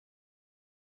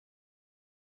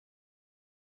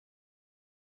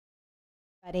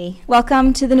Everybody.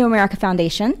 Welcome to the New America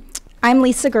Foundation. I'm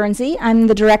Lisa Guernsey. I'm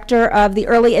the director of the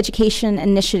Early Education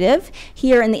Initiative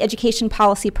here in the Education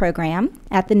Policy Program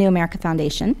at the New America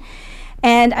Foundation.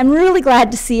 And I'm really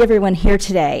glad to see everyone here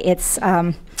today. It's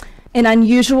an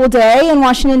unusual day in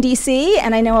Washington, D.C.,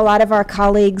 and I know a lot of our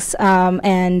colleagues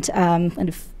and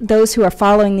those who are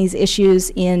following these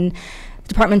issues in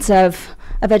departments of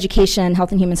Education,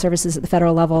 Health and Human Services at the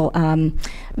federal level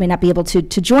may not be able to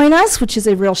join us, which is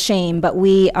a real shame, but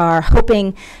we are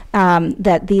hoping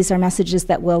that these are messages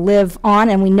that will live on,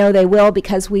 and we know they will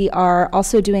because we are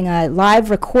also doing a live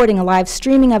recording, a live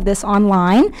streaming of this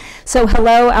online. So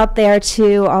hello out there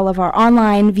to all of our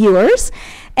online viewers,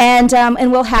 and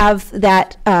we'll have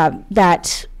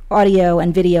that audio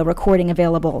and video recording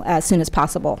available as soon as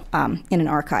possible in an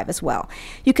archive as well.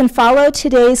 You can follow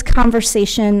today's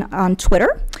conversation on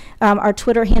Twitter. Our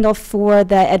Twitter handle for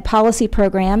the Ed Policy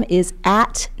Program is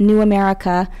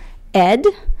 @NewAmericaEd,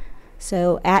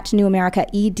 so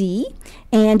 @NewAmericaED.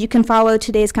 And you can follow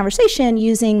today's conversation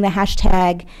using the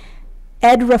hashtag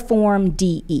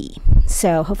EdReformDE.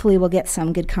 So hopefully we'll get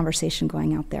some good conversation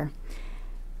going out there.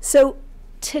 So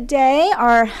today,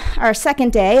 our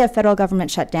second day of federal government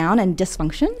shutdown and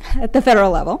dysfunction at the federal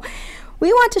level,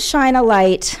 we want to shine a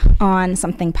light on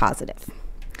something positive.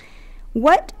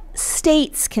 What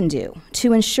states can do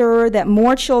to ensure that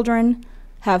more children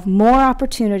have more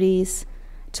opportunities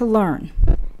to learn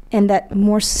and that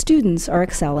more students are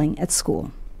excelling at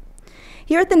school.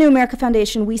 Here at the New America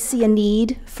Foundation, we see a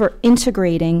need for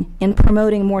integrating and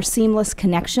promoting more seamless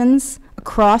connections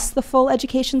across the full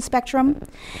education spectrum,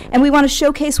 and we want to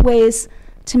showcase ways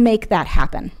to make that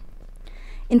happen.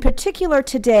 In particular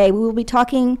today, we will be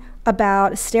talking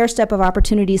about a stair-step of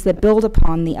opportunities that build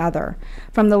upon the other,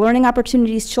 from the learning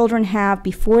opportunities children have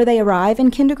before they arrive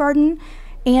in kindergarten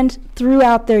and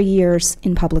throughout their years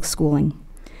in public schooling.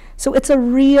 So it's a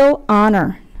real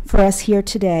honor for us here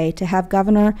today to have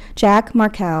Governor Jack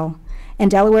Markell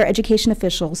and Delaware education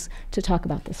officials to talk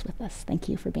about this with us. Thank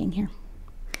you for being here.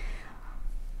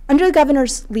 Under the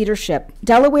governor's leadership,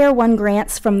 Delaware won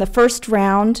grants from the first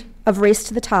round of Race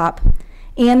to the Top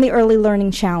and the Early Learning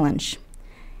Challenge.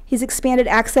 He's expanded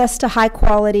access to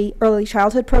high-quality early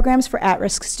childhood programs for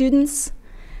at-risk students,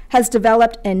 has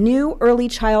developed a new early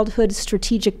childhood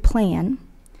strategic plan,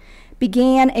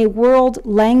 began a world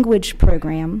language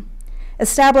program,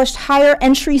 established higher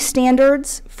entry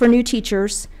standards for new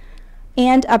teachers,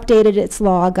 and updated its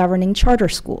law governing charter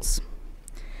schools.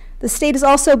 The state is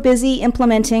also busy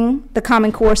implementing the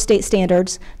Common Core state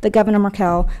standards that Governor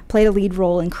Markell played a lead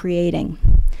role in creating.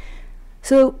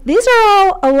 So these are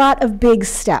all a lot of big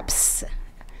steps.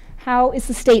 How is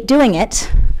the state doing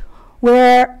it?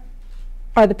 Where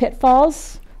are the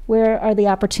pitfalls? Where are the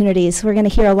opportunities? We're going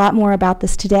to hear a lot more about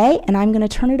this today, and I'm going to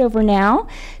turn it over now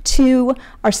to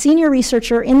our senior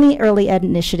researcher in the Early Ed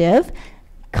Initiative,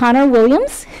 Connor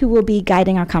Williams, who will be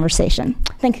guiding our conversation.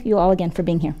 Thank you all again for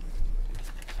being here.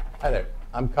 Hi there.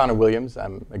 I'm Connor Williams.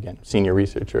 I'm, again, senior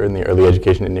researcher in the Early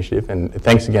Education Initiative, and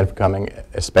thanks again for coming,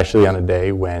 especially on a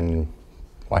day when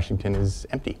Washington is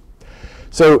empty.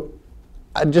 So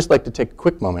I'd just like to take a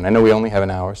quick moment. I know we only have an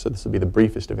hour, so this will be the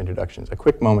briefest of introductions. A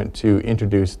quick moment to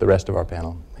introduce the rest of our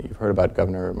panel. You've heard about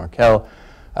Governor Markell.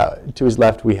 To his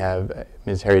left, we have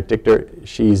Ms. Harriet Dichter.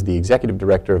 She's the executive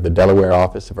director of the Delaware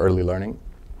Office of Early Learning.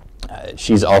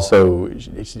 She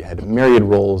had myriad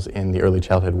roles in the early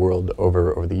childhood world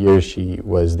over the years. She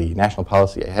was the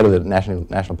head of the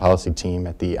national policy team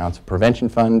at the Ounce of Prevention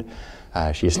Fund.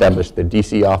 She established the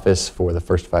DC office for the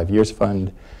First 5 Years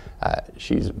Fund.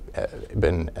 She's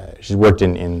worked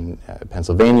in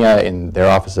Pennsylvania in their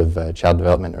Office of Child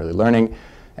Development and Early Learning,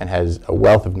 and has a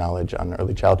wealth of knowledge on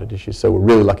early childhood issues. So we're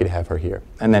really lucky to have her here.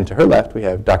 And then to her left, we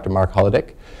have Dr. Mark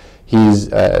Holodick. He's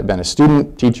been a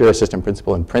student, teacher, assistant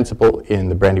principal, and principal in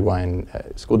the Brandywine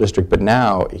School District, but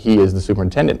now he is the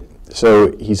superintendent.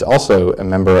 So he's also a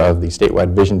member of the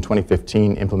statewide Vision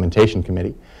 2015 Implementation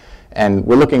Committee. And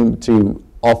we're looking to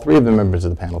all three of the members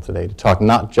of the panel today to talk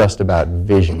not just about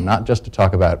vision, not just to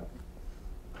talk about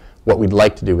what we'd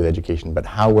like to do with education, but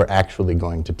how we're actually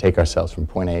going to take ourselves from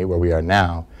point A, where we are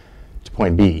now, to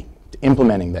point B, to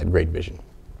implementing that great vision.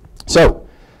 So,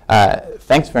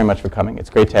 thanks very much for coming. It's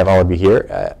great to have all of you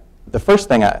here. The first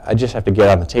thing I just have to get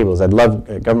on the table is I'd love,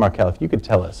 Governor Markell, if you could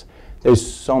tell us, there's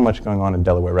so much going on in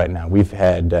Delaware right now. We've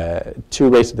had 2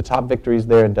 Race to the Top victories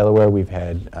there in Delaware. We've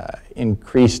had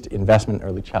increased investment in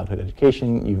early childhood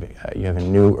education. You have a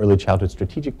new early childhood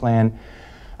strategic plan.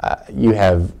 You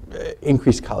have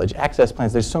increased college access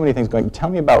plans. There's so many things going. Tell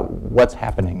me about what's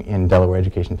happening in Delaware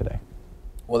education today.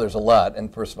 Well, there's a lot.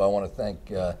 And first of all, I want to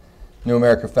thank New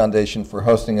America Foundation for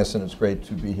hosting us, and it's great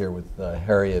to be here with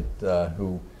Harriet,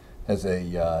 who has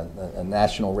a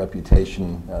national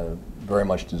reputation, very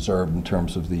much deserved in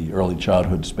terms of the early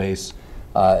childhood space,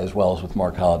 as well as with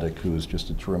Mark Holodick, who is just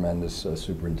a tremendous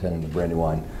superintendent of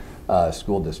Brandywine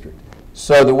School District.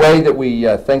 So the way that we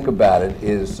think about it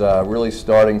is really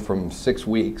starting from 6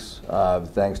 weeks,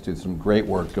 thanks to some great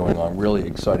work going on, really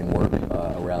exciting work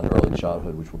around early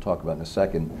childhood, which we'll talk about in a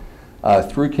second,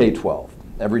 through K-12.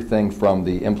 Everything from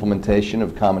the implementation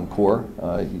of Common Core.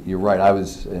 You're right, I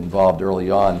was involved early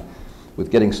on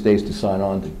with getting states to sign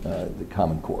on to the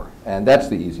Common Core, and that's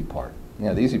the easy part. You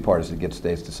know, the easy part is to get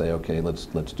states to say, okay, let's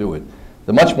do it.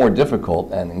 The much more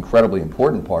difficult and incredibly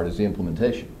important part is the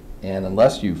implementation. And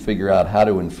unless you figure out how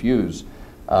to infuse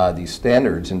these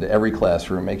standards into every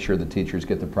classroom, make sure the teachers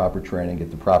get the proper training, get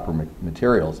the proper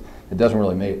materials, it doesn't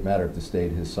really matter if the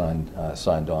state has signed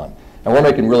on. And we're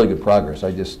making really good progress.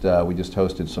 We just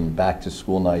hosted some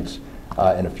back-to-school nights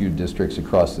in a few districts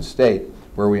across the state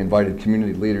where we invited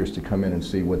community leaders to come in and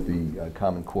see what the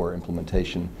Common Core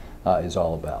implementation is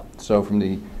all about. So from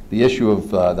the issue of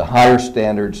the higher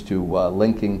standards to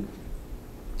linking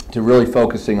to really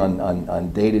focusing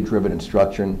on data-driven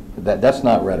instruction, that's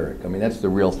not rhetoric. I mean, that's the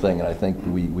real thing, and I think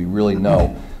we really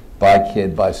know by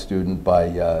kid, by student,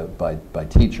 by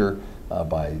teacher,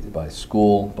 by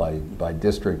school, by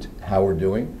district, how we're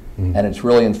doing, and it's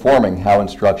really informing how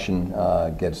instruction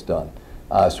gets done.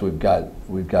 So we've got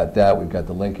that. We've got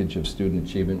the linkage of student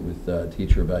achievement with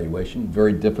teacher evaluation.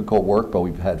 Very difficult work, but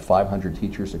we've had 500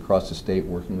 teachers across the state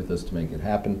working with us to make it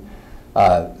happen.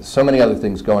 So many other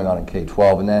things going on in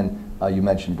K-12, and then you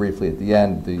mentioned briefly at the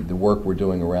end the work we're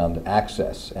doing around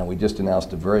access, and we just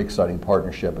announced a very exciting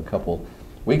partnership a couple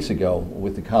weeks ago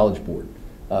with the College Board,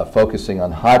 focusing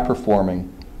on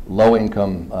high-performing,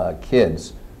 low-income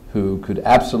kids who could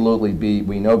absolutely be,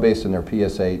 we know based on their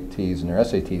PSATs and their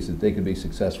SATs that they could be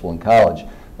successful in college,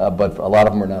 but a lot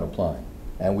of them are not applying.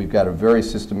 And we've got a very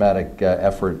systematic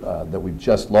effort that we've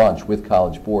just launched with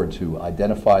College Board to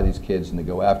identify these kids and to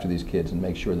go after these kids and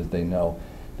make sure that they know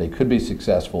they could be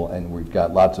successful, and we've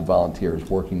got lots of volunteers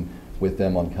working with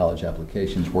them on college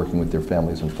applications, working with their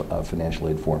families on financial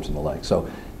aid forms and the like. So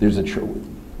there's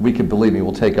we could, believe me,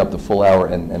 we'll take up the full hour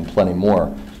and plenty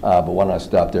more, but why don't I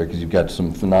stop there because you've got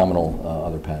some phenomenal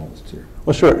other panelists here.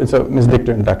 Well, sure. And so, Ms.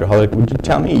 Dichter and Dr. Holodick, would you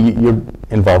tell me, you're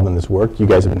involved in this work. You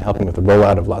guys have been helping with the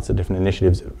rollout of lots of different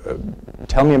initiatives.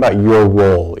 Tell me about your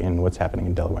role in what's happening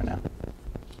in Delaware now.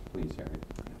 Please, Harry.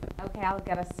 Okay, I'll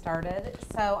get us started.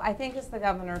 So I think, as the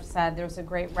governor said, there's a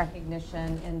great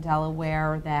recognition in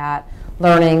Delaware that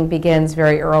learning begins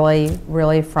very early,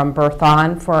 really from birth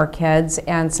on for our kids.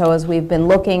 And so as we've been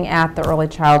looking at the early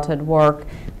childhood work,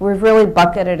 we've really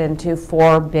bucketed into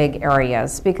 4 big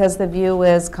areas because the view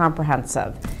is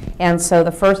comprehensive. And so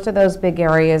the first of those big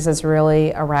areas is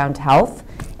really around health,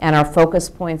 and our focus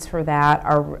points for that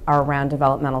are around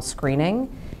developmental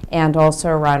screening and also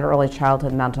around early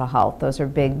childhood mental health. Those are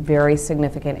big, very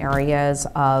significant areas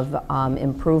of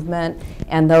improvement,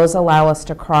 and those allow us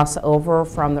to cross over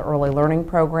from the early learning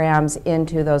programs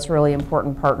into those really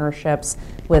important partnerships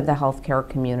with the healthcare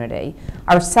community.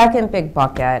 Our second big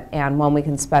bucket, and one we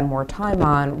can spend more time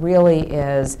on, really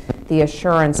is the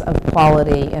assurance of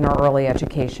quality in our early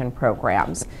education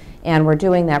programs. And we're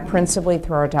doing that principally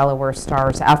through our Delaware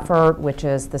STARS effort, which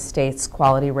is the state's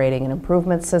quality rating and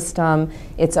improvement system.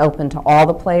 It's open to all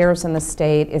the players in the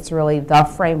state. It's really the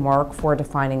framework for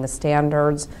defining the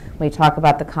standards. When we talk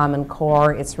about the Common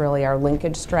Core, it's really our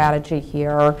linkage strategy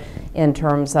here in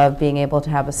terms of being able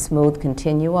to have a smooth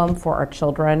continuum for our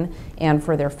children and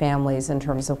for their families in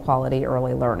terms of quality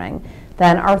early learning.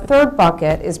 Then our third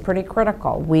bucket is pretty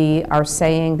critical. We are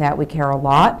saying that we care a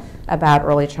lot about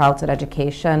early childhood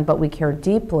education, but we care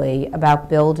deeply about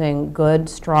building good,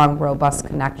 strong, robust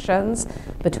connections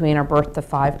between our birth to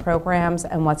 5 programs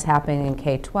and what's happening in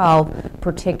K-12,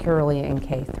 particularly in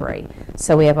K-3.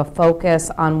 So we have a focus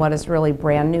on what is really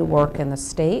brand new work in the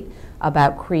state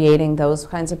about creating those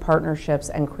kinds of partnerships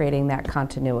and creating that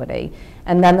continuity.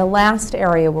 And then the last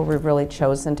area where we've really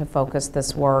chosen to focus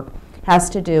this work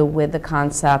has to do with the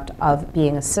concept of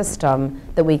being a system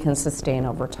that we can sustain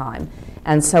over time.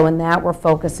 And so in that, we're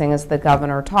focusing, as the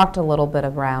governor talked a little bit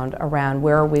around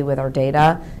where are we with our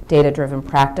data-driven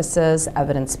practices,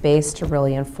 evidence-based to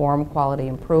really inform quality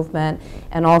improvement,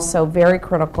 and also very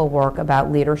critical work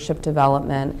about leadership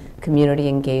development, community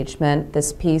engagement,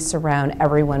 this piece around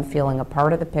everyone feeling a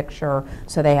part of the picture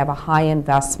so they have a high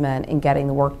investment in getting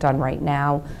the work done right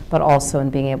now, but also in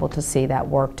being able to see that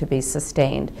work to be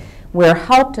sustained. We're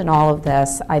helped in all of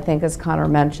this, I think, as Connor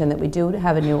mentioned, that we do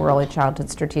have a new early childhood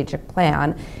strategic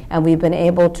plan, and we've been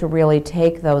able to really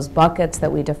take those buckets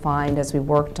that we defined as we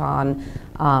worked on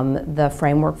the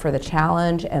framework for the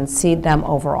challenge and seed them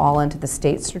overall into the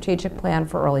state strategic plan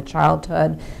for early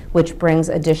childhood, which brings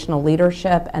additional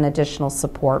leadership and additional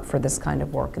support for this kind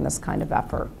of work and this kind of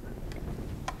effort.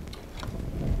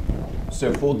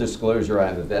 So full disclosure, I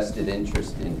have a vested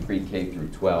interest in pre-K through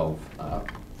 12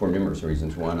 for numerous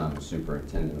reasons. One, I'm a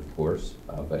superintendent, of course,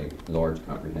 of a large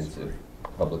comprehensive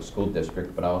public school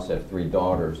district, but I also have 3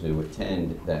 daughters who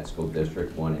attend that school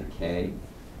district, one in K,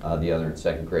 the other in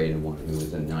 2nd grade, and one who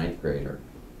is a 9th grader.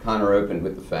 Connor opened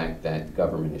with the fact that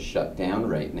government is shut down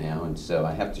right now, and so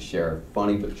I have to share a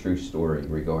funny but true story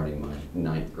regarding my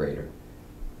 9th grader.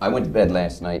 I went to bed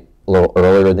last night a little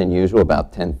earlier than usual,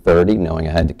 about 10:30, knowing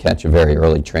I had to catch a very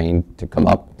early train to come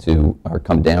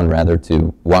down rather,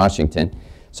 to Washington.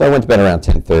 So I went to bed around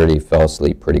 10:30, fell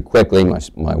asleep pretty quickly.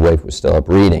 My wife was still up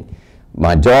reading.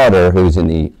 My daughter, who's in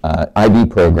the IB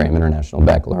program, International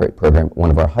Baccalaureate program, at one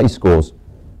of our high schools,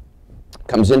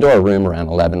 comes into our room around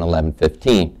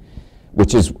 11:15,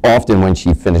 which is often when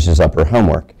she finishes up her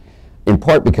homework, in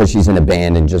part because she's in a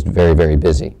band and just very, very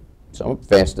busy. So I'm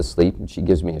fast asleep, and she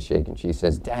gives me a shake, and she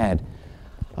says, "Dad,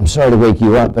 I'm sorry to wake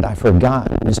you up, but I forgot.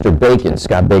 Mr. Bacon,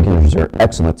 Scott Bacon, who's our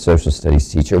excellent social studies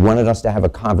teacher, wanted us to have a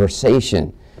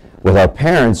conversation with our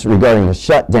parents regarding the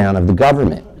shutdown of the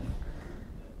government."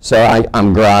 So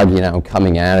I'm groggy, I'm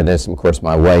coming out of this, and of course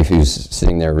my wife, who's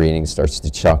sitting there reading, starts to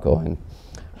chuckle, and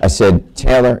I said,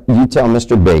 "Taylor, you tell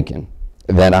Mr. Bacon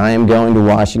that I am going to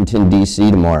Washington, D.C.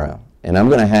 tomorrow, and I'm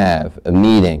going to have a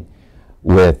meeting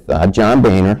with John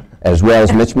Boehner, as well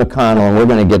as Mitch McConnell, and we're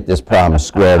going to get this problem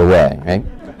squared away," right?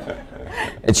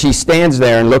 And she stands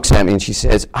there and looks at me and she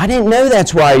says, "I didn't know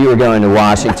that's why you were going to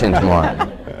Washington tomorrow."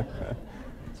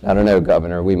 So I don't know,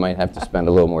 Governor, we might have to spend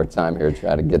a little more time here to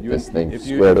try to get this thing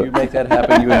squared away. If you make that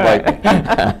happen, you invite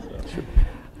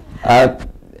me.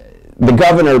 The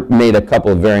governor made a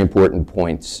couple of very important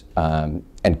points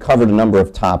and covered a number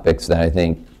of topics that I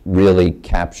think really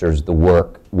captures the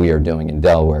work we are doing in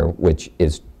Delaware, which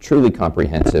is truly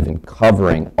comprehensive in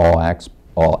covering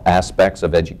all aspects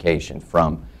of education,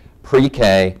 from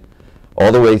pre-K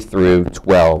all the way through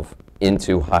 12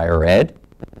 into higher ed.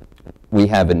 We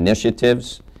have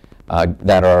initiatives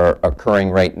that are occurring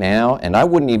right now, and I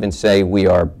wouldn't even say we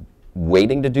are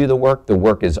waiting to do the work. The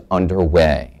work is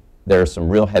underway. There's some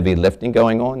real heavy lifting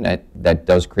going on that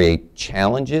does create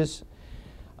challenges,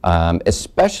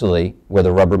 especially where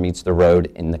the rubber meets the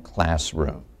road in the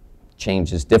classroom.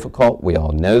 Change is difficult, we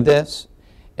all know this,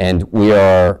 and we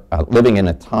are living in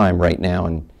a time right now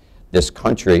in this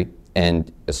country,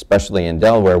 and especially in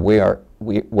Delaware, where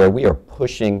we are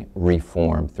pushing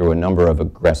reform through a number of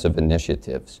aggressive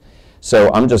initiatives.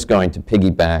 So I'm just going to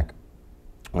piggyback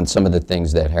on some of the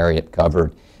things that Harriet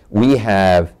covered. We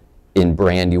have in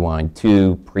Brandywine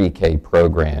 2 pre-K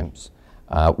programs,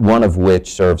 one of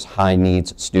which serves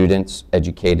high-needs students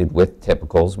educated with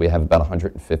typicals. We have about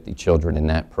 150 children in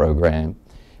that program.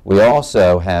 We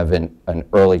also have an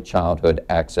early childhood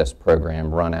access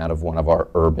program run out of one of our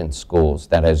urban schools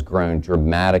that has grown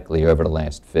dramatically over the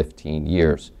last 15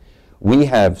 years. We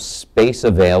have space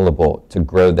available to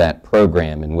grow that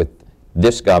program, and with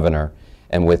this governor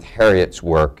and with Harriet's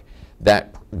work,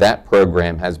 that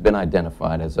program has been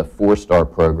identified as a 4-star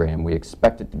program. We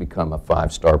expect it to become a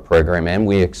 5-star program, and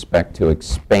we expect to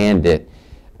expand it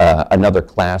another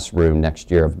classroom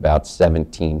next year of about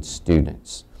 17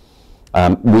 students.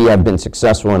 We have been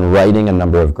successful in writing a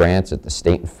number of grants at the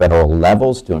state and federal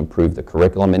levels to improve the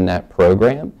curriculum in that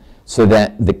program, so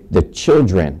that the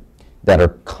children that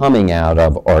are coming out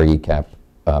of our ECAP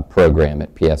program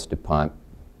at PS DuPont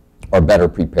are better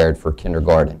prepared for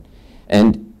kindergarten.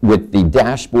 And with the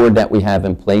dashboard that we have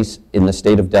in place in the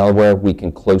state of Delaware, we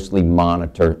can closely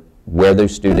monitor where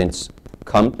those students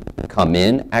come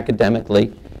in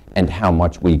academically and how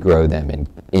much we grow them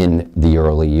in the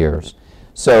early years.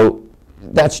 So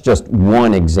that's just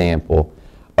one example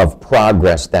of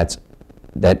progress that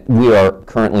we are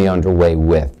currently underway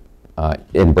with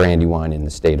in Brandywine in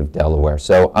the state of Delaware.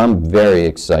 So I'm very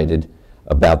excited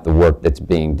about the work that's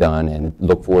being done and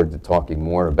look forward to talking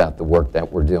more about the work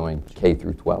that we're doing K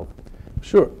through 12.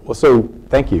 Sure. Well, so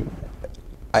thank you.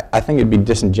 I think it'd be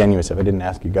disingenuous if I didn't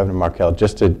ask you, Governor Markell,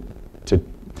 just to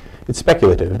it's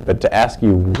speculative, but to ask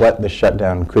you what the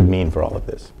shutdown could mean for all of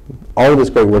this. All of this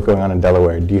great work going on in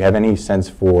Delaware, do you have any sense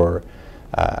for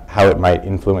how it might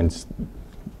influence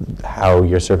how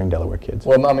you're serving Delaware kids?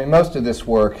 Well, I mean, most of this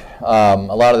work, a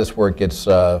lot of this work gets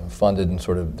funded in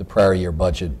sort of the prior year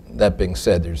budget. That being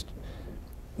said,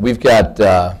 we've got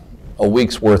a a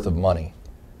week's worth of money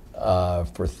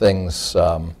for things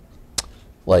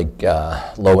like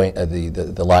the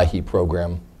LIHEAP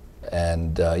program.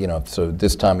 And, so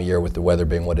this time of year with the weather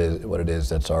being what it is,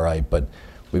 that's all right. But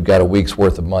we've got a week's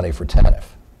worth of money for TANF.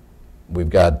 We've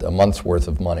got a month's worth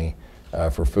of money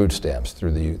for food stamps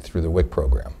through the WIC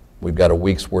program. We've got a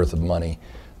week's worth of money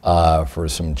for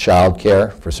some child care,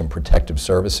 for some protective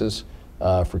services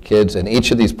for kids. And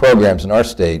each of these programs in our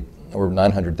state, over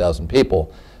 900,000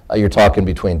 people, you're talking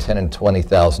between 10 and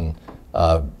 20,000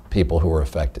 people who are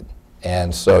affected.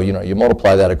 And so, you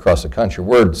multiply that across the country.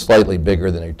 We're slightly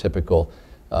bigger than a typical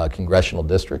congressional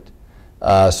district.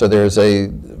 So there's a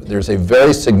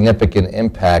very significant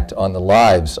impact on the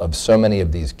lives of so many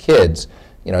of these kids.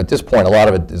 At this point, a lot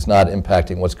of it is not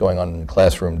impacting what's going on in the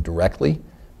classroom directly,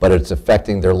 but it's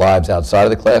affecting their lives outside of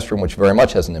the classroom, which very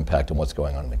much has an impact on what's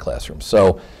going on in the classroom.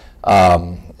 So,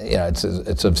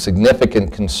 it's of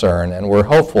significant concern, and we're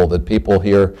hopeful that people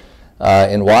here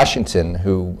in Washington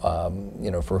who,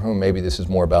 for whom maybe this is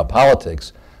more about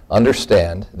politics,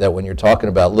 understand that when you're talking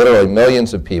about literally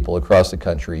millions of people across the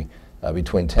country,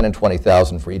 between 10 and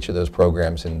 20,000 for each of those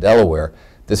programs in Delaware,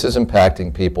 this is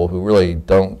impacting people who really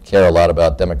don't care a lot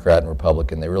about Democrat and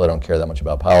Republican. They really don't care that much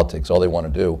about politics. All they want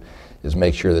to do is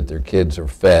make sure that their kids are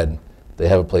fed, they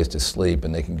have a place to sleep,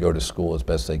 and they can go to school as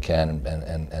best they can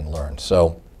and learn.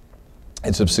 So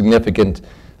it's of significant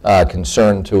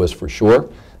concern to us for sure.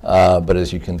 But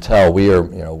as you can tell,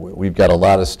 we've got a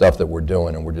lot of stuff that we're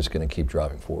doing, and we're just going to keep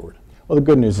driving forward. Well, the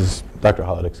good news is Dr.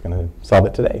 Holodick's going to solve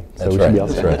it today. So That's we right. should be all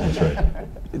set. That's right.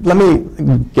 Let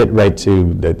me get right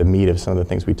to the meat of some of the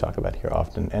things we talk about here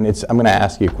often. And I'm going to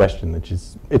ask you a question that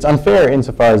it's unfair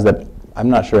insofar as that I'm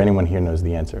not sure anyone here knows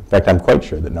the answer. In fact, I'm quite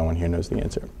sure that no one here knows the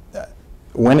answer.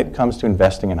 When it comes to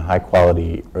investing in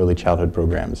high-quality early childhood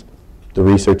programs, the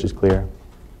research is clear,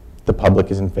 the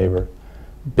public is in favor,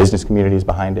 business community is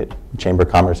behind it, Chamber of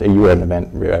Commerce, you were at an event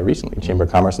recently, Chamber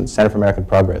of Commerce and Center for American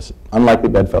Progress, unlikely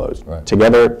bedfellows, right,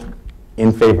 together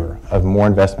in favor of more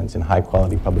investments in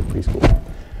high-quality public preschool.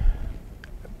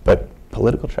 But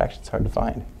political traction is hard to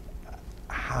find.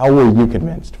 How were you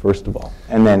convinced, first of all?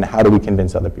 And then how do we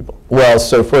convince other people? Well,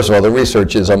 so first of all, the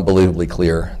research is unbelievably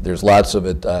clear. There's lots of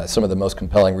it. Some of the most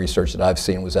compelling research that I've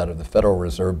seen was out of the Federal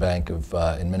Reserve Bank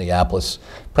in Minneapolis.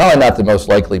 Probably not the most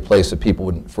likely place that people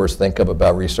would first think of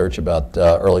about research about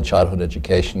early childhood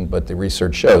education, but the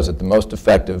research shows that the most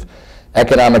effective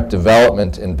economic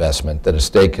development investment that a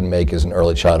state can make is in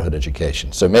early childhood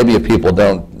education. So maybe if people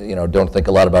don't think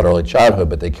a lot about early childhood,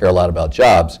 but they care a lot about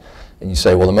jobs, and you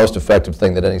say, well, the most effective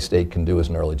thing that any state can do is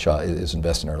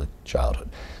invest in early childhood.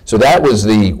 So that was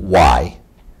the why,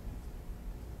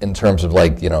 in terms of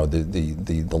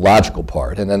the logical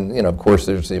part. And then of course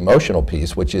there's the emotional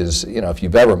piece, which is if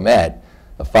you've ever met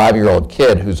a 5-year-old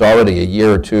kid who's already a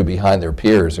year or two behind their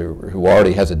peers, or who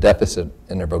already has a deficit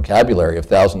in their vocabulary of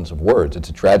thousands of words, it's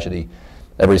a tragedy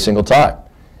every single time.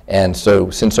 And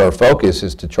so since our focus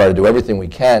is to try to do everything we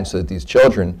can so that these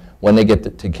children, when they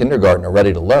get to kindergarten, are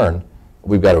ready to learn,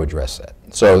 we've got to address that.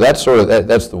 So that's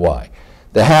that's the why.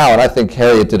 The how, and I think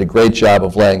Harriet did a great job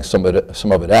of laying some of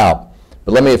it out.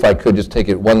 But let me, if I could, just take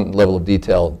it one level of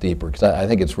detail deeper, because I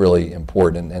think it's really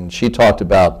important. And she talked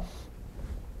about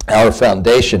our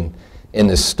foundation in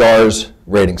the STARS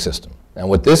rating system. And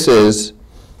what this is,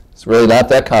 it's really not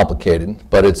that complicated,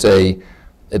 but it's a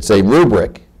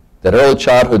rubric that early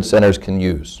childhood centers can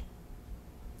use.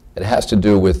 It has to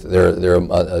do with there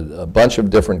are a bunch of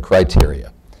different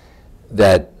criteria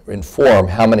that inform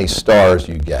how many stars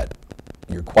you get.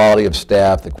 Your quality of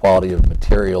staff, the quality of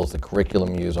materials, the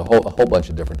curriculum you use, a whole bunch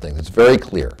of different things. It's very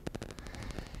clear.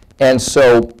 And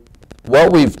so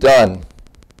what we've done,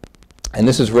 and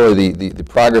this is really the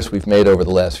progress we've made over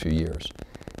the last few years,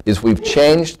 is we've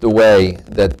changed the way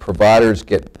that providers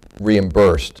get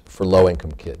reimbursed for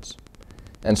low-income kids.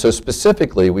 And so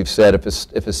specifically, we've said if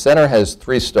a center has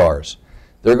 3 stars,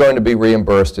 they're going to be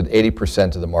reimbursed at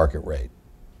 80% of the market rate.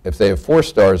 If they have 4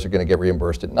 stars, they're going to get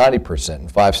reimbursed at 90%,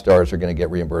 and 5 stars are going to get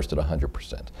reimbursed at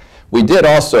 100%. We did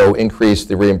also increase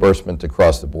the reimbursement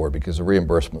across the board because the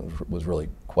reimbursement was really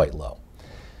quite low.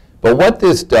 But what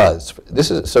this does,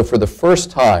 so for the first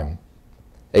time,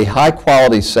 a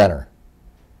high-quality center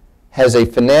has a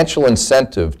financial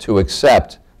incentive to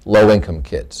accept low-income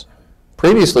kids.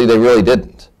 Previously, they really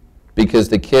didn't, because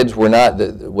the kids were not,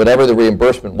 whatever the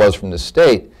reimbursement was from the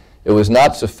state, it was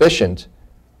not sufficient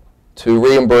to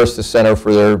reimburse the center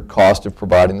for their cost of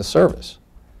providing the service.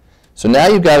 So now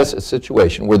you've got a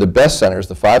situation where the best centers,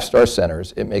 the 5-star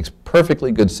centers, it makes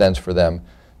perfectly good sense for them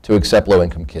to accept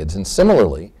low-income kids. And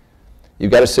similarly,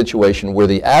 you've got a situation where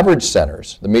the average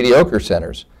centers, the mediocre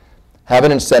centers, have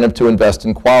an incentive to invest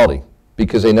in quality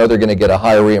because they know they're going to get a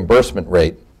higher reimbursement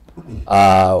rate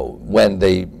when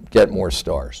they get more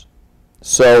stars.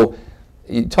 So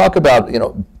you talk about,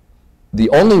 the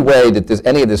only way that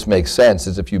any of this makes sense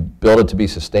is if you build it to be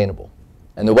sustainable.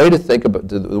 And the way to think about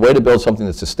the way to build something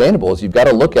that's sustainable is you've got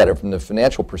to look at it from the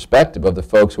financial perspective of the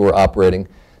folks who are operating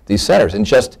these centers. And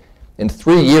just in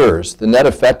 3 years, the net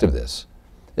effect of this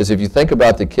is if you think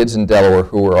about the kids in Delaware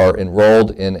who are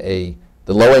enrolled in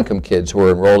the low-income kids who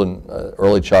are enrolled in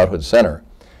early childhood center,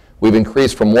 we've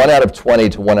increased from 1 out of 20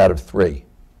 to 1 out of 3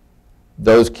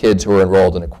 those kids who are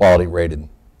enrolled in a quality-rated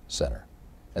center.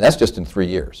 And that's just in 3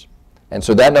 years. And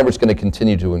so that number is going to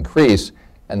continue to increase,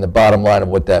 and the bottom line of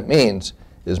what that means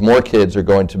is more kids are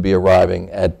going to be arriving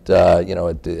into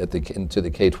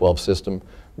the K-12 system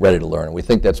ready to learn. And we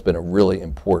think that's been a really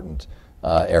important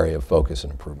area of focus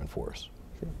and improvement for us.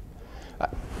 Sure.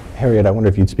 Harriet, I wonder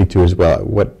if you'd speak to as well.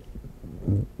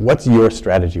 What's your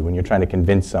strategy when you're trying to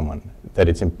convince someone that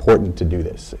it's important to do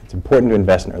this? It's important to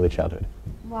invest in early childhood.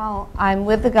 Well, I'm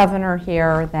with the governor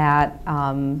here that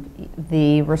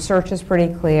the research is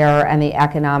pretty clear and the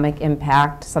economic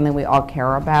impact, something we all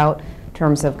care about in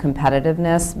terms of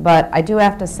competitiveness. But I do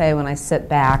have to say, when I sit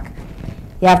back,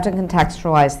 you have to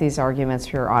contextualize these arguments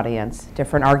for your audience.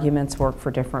 Different arguments work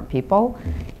for different people,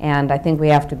 and I think we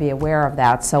have to be aware of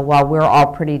that. So while we're all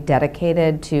pretty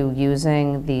dedicated to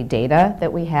using the data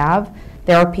that we have,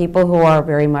 there are people who are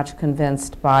very much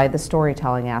convinced by the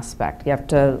storytelling aspect. You have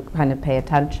to kind of pay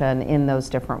attention in those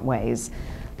different ways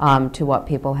to what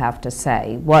people have to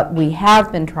say. What we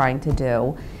have been trying to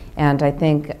do, and I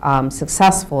think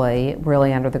successfully,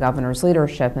 really under the governor's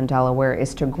leadership in Delaware,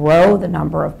 is to grow the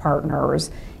number of partners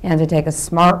and to take a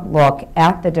smart look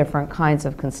at the different kinds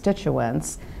of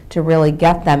constituents to really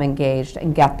get them engaged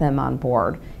and get them on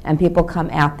board. And people come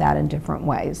at that in different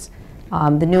ways.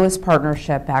 The newest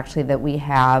partnership actually that we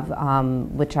have,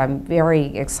 which I'm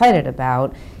very excited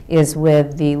about, is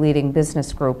with the leading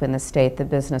business group in the state, the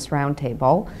Business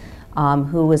Roundtable,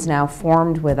 who has now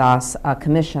formed with us a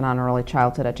commission on early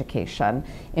childhood education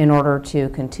in order to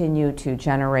continue to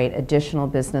generate additional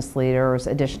business leaders,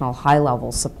 additional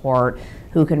high-level support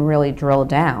who can really drill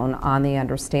down on the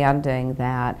understanding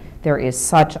that there is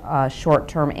such a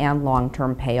short-term and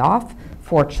long-term payoff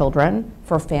for children,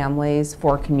 for families,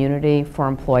 for community, for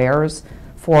employers,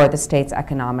 for the state's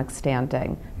economic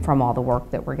standing from all the work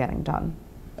that we're getting done.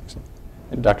 Excellent.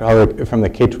 And Dr. Holler, from the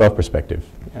K-12 perspective,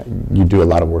 you do a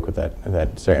lot of work with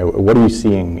that. So what are you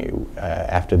seeing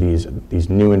after these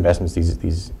new investments,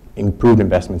 these improved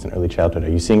investments in early childhood?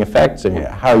 Are you seeing effects? And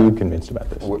how are you convinced about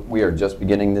this? We are just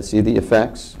beginning to see the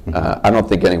effects. I don't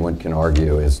think anyone can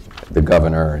argue, as the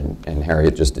governor and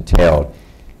Harriet just detailed,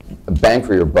 bang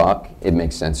for your buck, it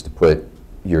makes sense to put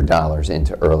your dollars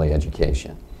into early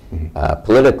education.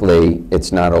 Politically,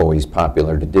 it's not always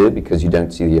popular to do because you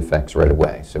don't see the effects right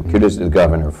away. So kudos to the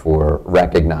governor for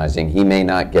recognizing he may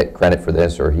not get credit for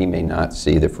this or he may not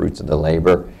see the fruits of the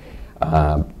labor,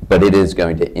 but it is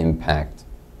going to impact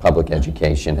public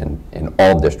education in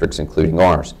all districts, including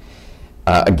ours.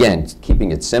 Again,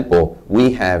 keeping it simple,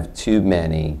 we have too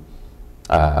many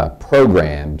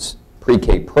programs,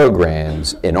 pre-K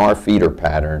programs in our feeder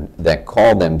pattern that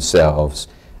call themselves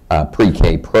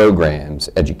pre-K programs,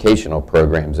 educational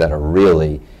programs that are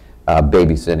really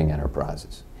babysitting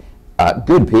enterprises.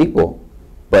 Good people,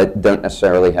 but don't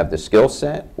necessarily have the skill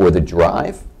set or the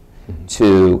drive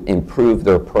to improve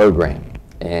their program.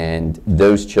 And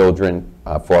those children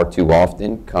far too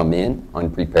often come in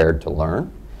unprepared to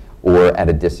learn or at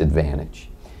a disadvantage.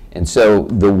 And so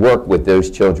the work with those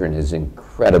children is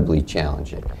incredibly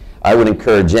challenging. I would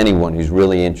encourage anyone who's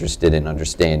really interested in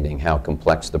understanding how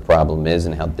complex the problem is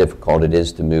and how difficult it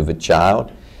is to move a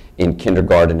child in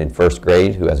kindergarten and first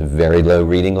grade who has a very low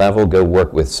reading level, go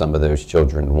work with some of those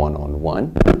children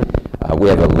one-on-one. We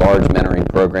have a large mentoring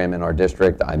program in our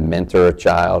district. I mentor a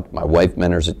child. My wife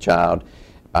mentors a child.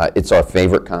 It's our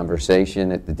favorite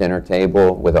conversation at the dinner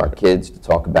table with our kids to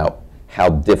talk about how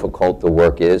difficult the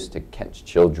work is to catch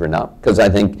children up. Because I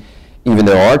think even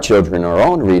though our children are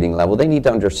on reading level, they need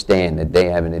to understand that they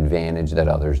have an advantage that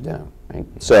others don't. Right?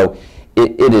 So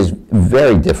it is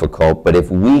very difficult, but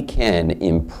if we can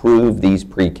improve these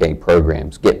pre-K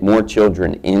programs, get more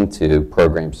children into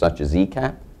programs such as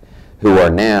ECAP, who are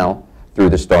now, through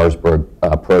the Starsburg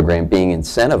program, being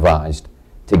incentivized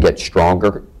to get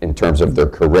stronger in terms of their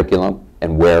curriculum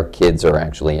and where kids are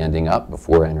actually ending up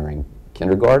before entering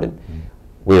kindergarten,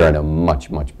 we are in a much,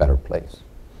 much better place.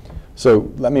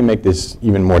 So let me make this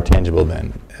even more tangible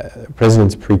then. The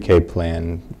President's pre-K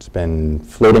plan has been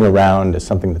floating around as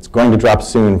something that's going to drop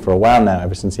soon for a while now,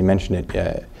 ever since he mentioned it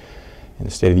in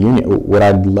the State of the Union. What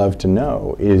I'd love to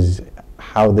know is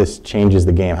how this changes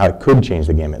the game, how it could change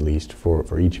the game at least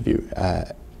for each of you.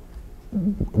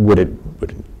 Would it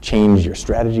change your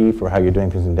strategy for how you're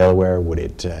doing things in Delaware? Would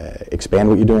it expand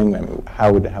what you're doing? I mean,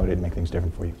 how would it make things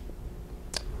different for you?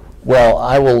 Well,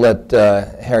 I will let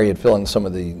Harriet fill in some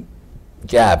of the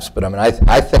gaps, but I mean,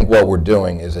 I think what we're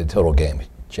doing is a total game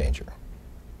changer.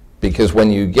 Because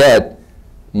when you get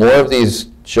more of these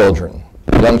children,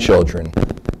 young children,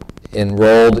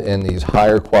 enrolled in these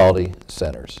higher quality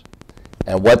centers,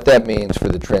 and what that means for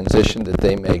the transition that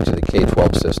they make to the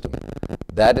K-12 system,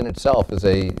 that in itself is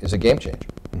a game changer.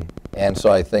 And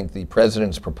so I think the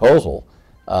president's proposal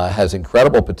has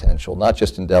incredible potential, not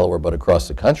just in Delaware but across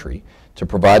the country, to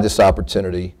provide this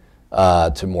opportunity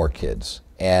to more kids.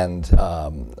 And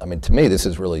I mean, to me, this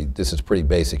is pretty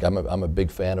basic. I'm a big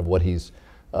fan of what he's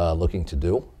looking to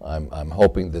do. I'm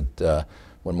hoping that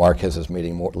when Mark has his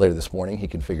meeting later this morning, he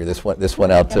can figure this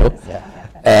one out too.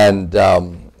 And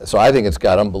so I think it's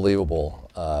got unbelievable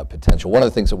potential. One of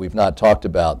the things that we've not talked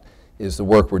about is the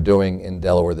work we're doing in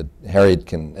Delaware that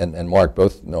Harriet and Mark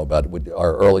both know about, with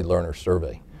our early learner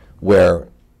survey, where,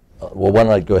 well, why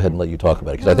don't I go ahead and let you talk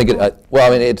about it? Because I think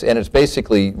it's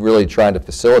basically really trying to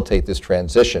facilitate this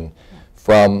transition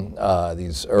from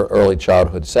these early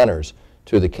childhood centers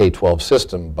to the K-12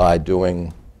 system by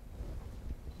doing.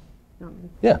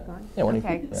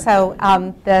 Okay, so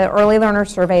the Early Learner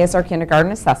Survey is our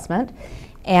kindergarten assessment,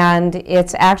 and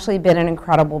it's actually been an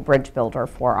incredible bridge builder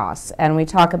for us. And we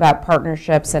talk about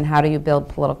partnerships and how do you build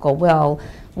political will.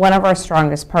 One of our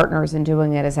strongest partners in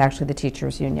doing it is actually the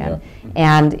Teachers Union. Yeah.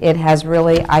 And it has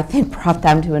really, I think, brought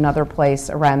them to another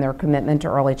place around their commitment to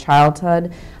early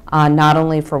childhood, not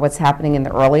only for what's happening in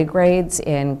the early grades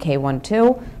in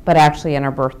K-1-2, but actually in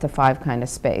our birth to 5 kind of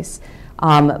space.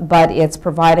 But it's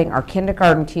providing our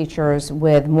kindergarten teachers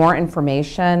with more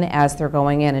information as they're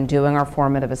going in and doing our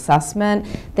formative assessment.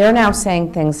 They're now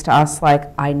saying things to us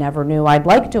like, I never knew I'd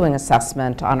like doing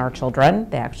assessment on our children.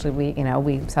 They actually,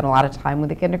 we spent a lot of time with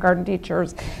the kindergarten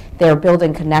teachers. They're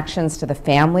building connections to the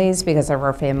families because of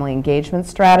our family engagement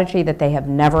strategy that they have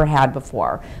never had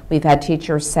before. We've had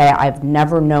teachers say, I've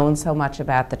never known so much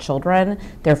about the children,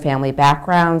 their family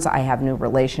backgrounds. I have new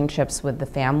relationships with the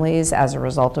families as a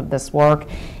result of this work.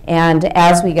 And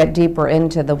as we get deeper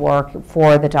into the work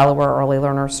for the Delaware Early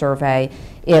Learner Survey,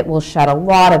 it will shed a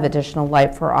lot of additional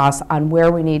light for us on where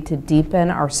we need to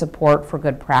deepen our support for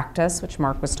good practice, which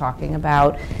Mark was talking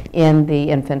about, in the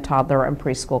infant, toddler, and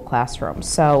preschool classrooms.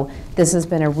 So this has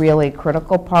been a really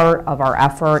critical part of our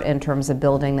effort in terms of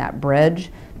building that bridge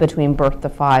between birth to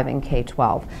 5 and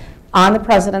K-12. On the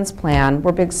President's plan,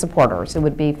 we're big supporters. It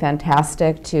would be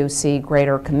fantastic to see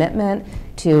greater commitment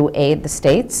to aid the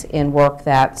states in work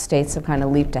that states have kind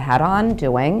of leaped ahead on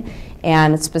doing.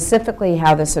 And specifically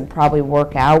how this would probably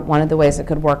work out, one of the ways it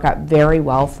could work out very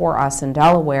well for us in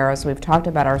Delaware, as we've talked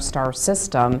about our STAR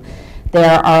system,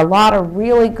 there are a lot of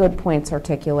really good points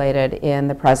articulated in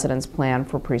the President's plan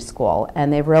for preschool,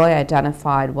 and they've really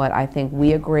identified what I think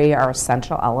we agree are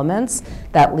essential elements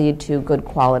that lead to good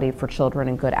quality for children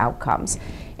and good outcomes.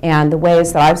 And the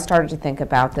ways that I've started to think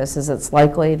about this is it's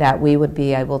likely that we would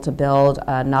be able to build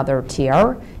another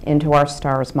tier into our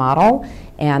STARS model,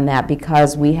 and that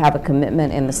because we have a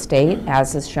commitment in the state,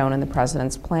 as is shown in the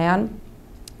President's plan,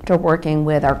 to working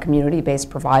with our community-based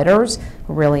providers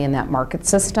who are really in that market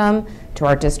system, to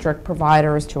our district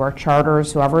providers, to our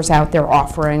charters, whoever's out there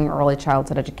offering early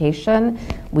childhood education,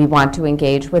 we want to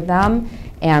engage with them.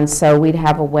 And so we'd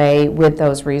have a way with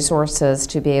those resources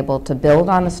to be able to build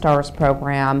on the STARS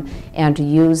program and to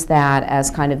use that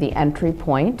as kind of the entry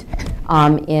point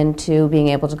into being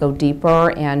able to go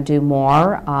deeper and do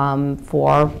more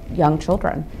for young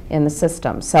children in the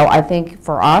system. So I think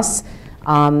for us,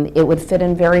 it would fit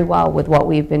in very well with what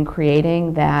we've been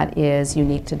creating that is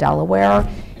unique to Delaware.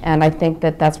 And I think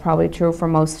that that's probably true for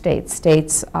most states.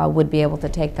 States would be able to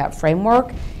take that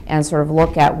framework and sort of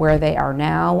look at where they are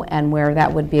now and where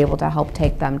that would be able to help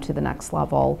take them to the next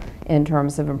level in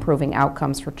terms of improving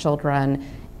outcomes for children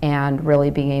and really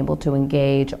being able to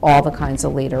engage all the kinds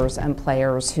of leaders and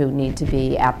players who need to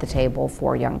be at the table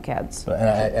for young kids.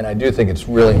 And I do think it's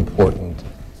really important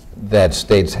that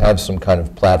states have some kind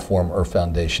of platform or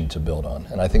foundation to build on.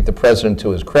 And I think the President, to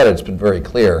his credit, has been very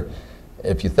clear.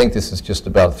 If you think this is just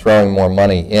about throwing more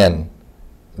money in,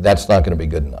 that's not going to be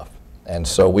good enough. And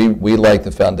so we like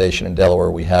the foundation in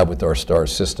Delaware we have with our STAR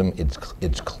system.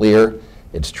 It's clear,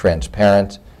 it's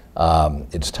transparent,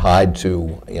 it's tied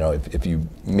to, if you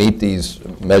meet these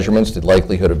measurements, the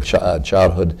likelihood of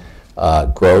childhood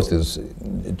growth is,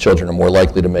 children are more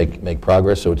likely to make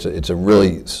progress. So it's a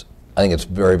really, I think it's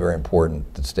very, very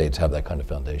important that states have that kind of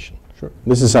foundation. Sure.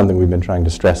 This is something we've been trying to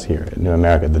stress here at New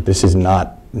America, that this is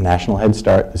not National Head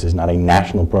Start, this is not a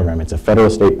national program, it's a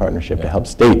federal-state partnership to help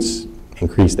states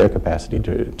increase their capacity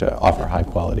to offer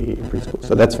high-quality preschool.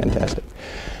 So that's fantastic.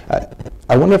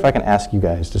 I wonder if I can ask you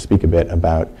guys to speak a bit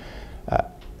about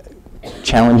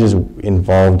challenges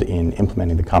involved in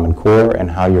implementing the Common Core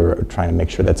and how you're trying to make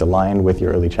sure that's aligned with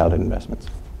your early childhood investments.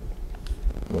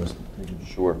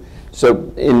 Sure.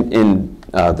 So in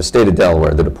the state of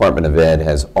Delaware, the Department of Ed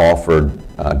has offered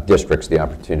districts the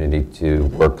opportunity to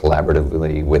work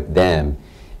collaboratively with them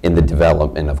in the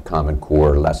development of Common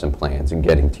Core lesson plans and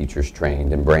getting teachers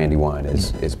trained, and Brandywine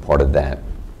is part of that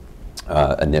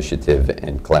initiative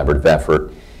and collaborative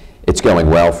effort. It's going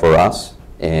well for us,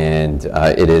 and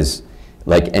it is,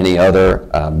 like any other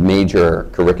major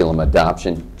curriculum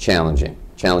adoption, challenging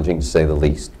to say the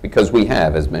least, because we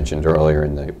have, as mentioned earlier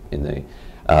in the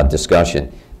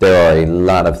discussion, there are a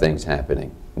lot of things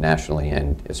happening nationally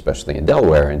and especially in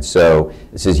Delaware, and so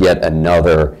this is yet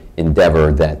another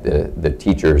endeavor that the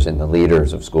teachers and the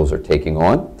leaders of schools are taking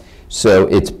on. So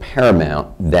it's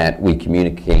paramount that we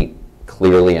communicate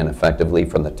clearly and effectively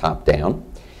from the top down,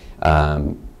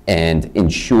 and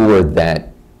ensure that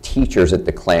teachers at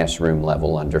the classroom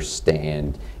level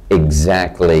understand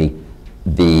exactly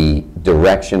the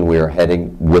direction we are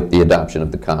heading with the adoption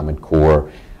of the Common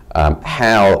Core,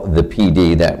 how the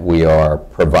PD that we are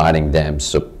providing them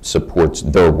supports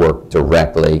their work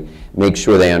directly, make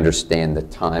sure they understand the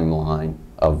timeline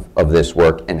of this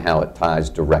work and how it ties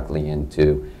directly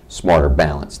into Smarter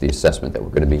Balance, the assessment that we're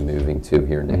going to be moving to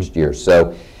here next year.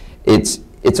 So it's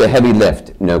a heavy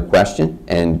lift, no question,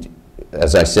 and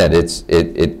as I said,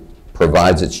 it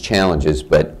provides its challenges,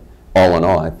 but all in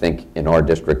all, I think in our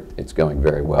district it's going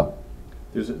very well.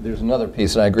 There's another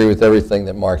piece, and I agree with everything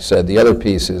that Mark said. The other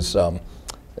piece is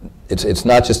it's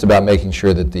not just about making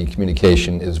sure that the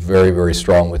communication is very, very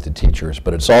strong with the teachers,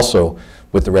 but it's also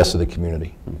with the rest of the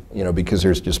community, you know, because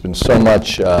there's just been so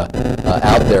much out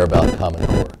there about Common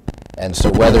Core. And so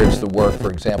whether it's the work, for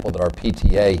example, that our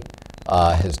PTA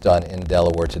has done in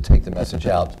Delaware to take the message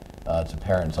out to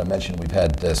parents. I mentioned we've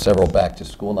had several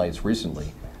back-to-school nights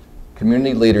recently.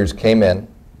 Community leaders came in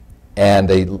and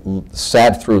they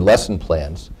sat through lesson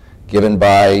plans given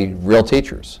by real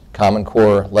teachers, Common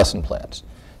Core lesson plans,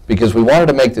 because we wanted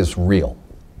to make this real.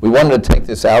 We wanted to take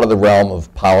this out of the realm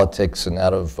of politics and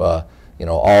out of you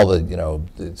know, all the, you know,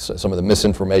 some of the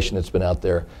misinformation that's been out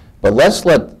there. But let's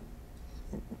let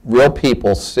real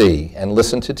people see and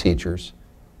listen to teachers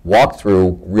walk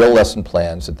through real lesson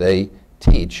plans that they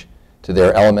teach to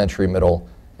their elementary, middle,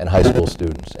 and high school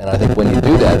students. And I think when you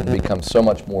do that, it becomes so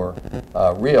much more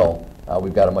real.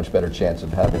 We've got a much better chance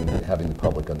of having the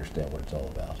public understand what it's all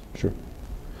about. Sure.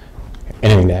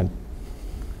 Anything to add?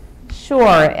 Sure.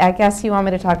 I guess you want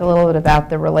me to talk a little bit about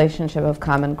the relationship of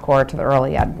Common Core to the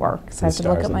early ed work. So I have to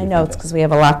look at my notes because we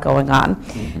have a lot going on.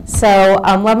 Mm-hmm. So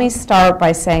let me start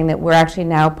by saying that we're actually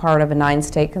now part of a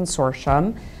 9-state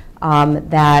consortium.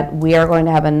 That we are going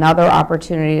to have another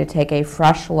opportunity to take a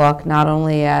fresh look not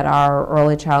only at our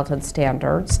early childhood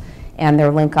standards and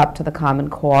their link up to the Common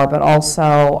Core, but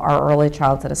also our early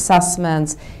childhood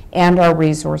assessments and our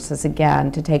resources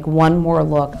again to take one more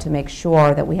look to make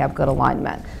sure that we have good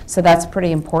alignment. So that's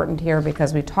pretty important here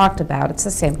because we talked about it's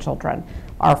the same children.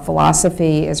 Our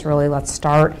philosophy is really let's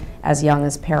start as young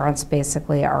as parents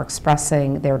basically are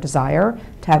expressing their desire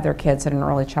to have their kids in an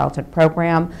early childhood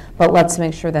program, but let's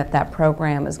make sure that that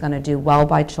program is going to do well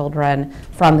by children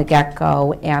from the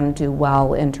get-go and do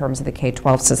well in terms of the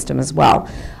K-12 system as well.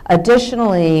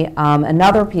 Additionally,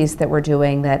 another piece that we're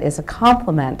doing that is a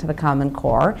complement to the Common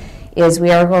Core is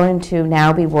we are going to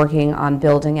now be working on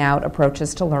building out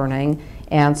approaches to learning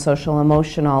and social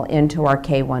emotional into our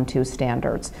K-1-2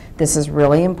 standards. This is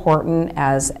really important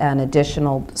as an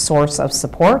additional source of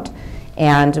support,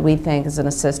 and we think is an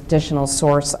additional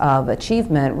source of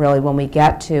achievement really when we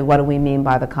get to what do we mean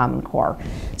by the Common Core.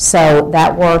 So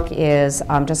that work is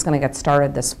just going to get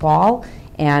started this fall,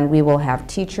 and we will have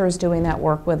teachers doing that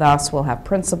work with us. We'll have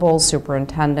principals,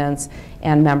 superintendents,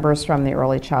 and members from the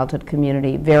early childhood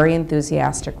community. Very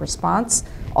enthusiastic response.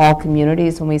 All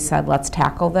communities when we said let's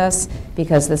tackle this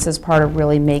because this is part of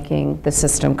really making the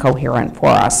system coherent for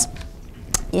us.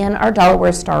 In our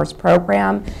Delaware STARS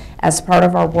program, as part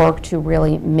of our work to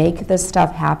really make this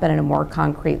stuff happen at a more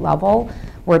concrete level,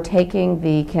 we're taking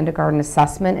the kindergarten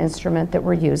assessment instrument that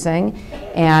we're using,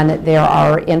 and there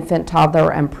are infant,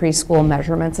 toddler, and preschool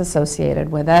measurements associated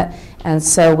with it. And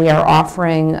so we are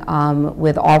offering,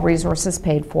 with all resources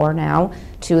paid for now,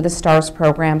 to the STARS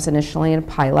programs initially in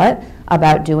pilot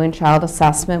about doing child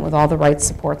assessment with all the right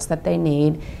supports that they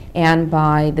need. And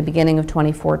by the beginning of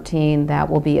 2014, that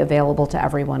will be available to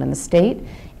everyone in the state.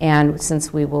 And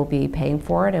since we will be paying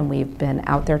for it and we've been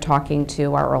out there talking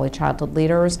to our early childhood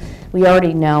leaders, we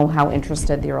already know how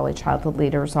interested the early childhood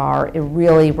leaders are. A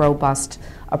really robust,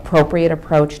 appropriate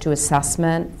approach to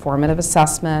assessment, formative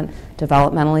assessment,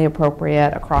 developmentally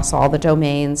appropriate across all the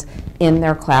domains in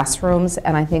their classrooms.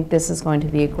 And I think this is going to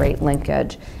be a great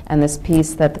linkage. And this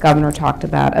piece that the governor talked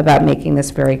about making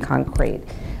this very concrete.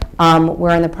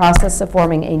 We're in the process of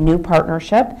forming a new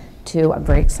partnership I'm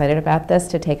very excited about this,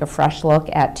 to take a fresh look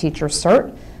at teacher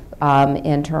cert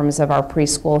in terms of our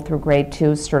preschool through grade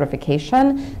 2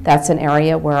 certification. That's an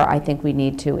area where I think we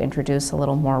need to introduce a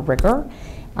little more rigor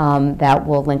that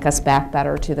will link us back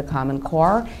better to the Common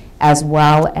Core, as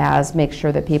well as make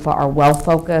sure that people are well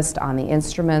focused on the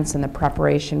instruments and the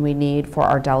preparation we need for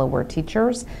our Delaware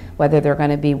teachers, whether they're going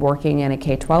to be working in a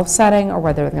K-12 setting or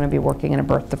whether they're going to be working in a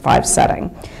birth to 5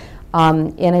 setting.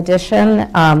 In addition,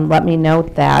 let me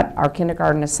note that our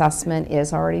kindergarten assessment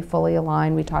is already fully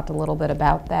aligned. We talked a little bit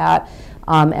about that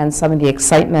and some of the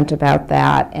excitement about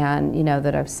that, and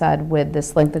that I've said with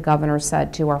this link the governor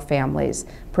said to our families,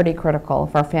 pretty critical.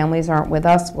 If our families aren't with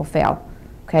us, we'll fail.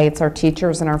 Okay, it's our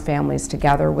teachers and our families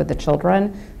together with the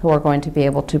children who are going to be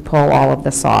able to pull all of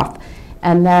this off.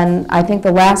 And then I think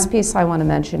the last piece I want to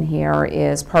mention here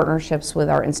is partnerships with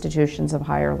our institutions of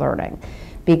higher learning,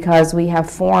 because we have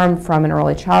formed from an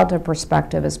early childhood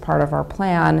perspective as part of our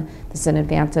plan. This is an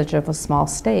advantage of a small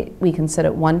state. We can sit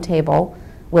at one table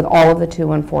with all of the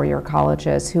 2- and 4-year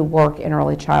colleges who work in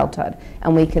early childhood,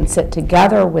 and we can sit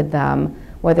together with them,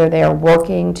 whether they are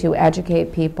working to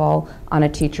educate people on a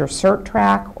teacher cert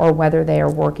track or whether they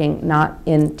are working not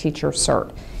in teacher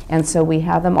cert. And so we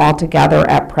have them all together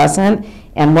at present,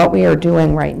 and what we are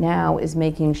doing right now is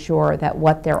making sure that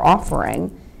what they're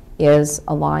offering is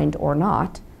aligned or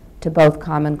not to both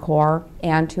Common Core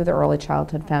and to the early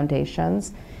childhood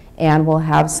foundations. And we'll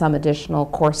have some additional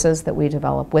courses that we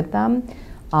develop with them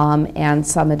and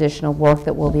some additional work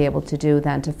that we'll be able to do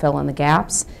then to fill in the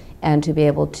gaps and to be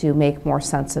able to make more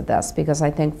sense of this. Because I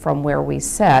think from where we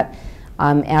sit,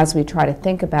 as we try to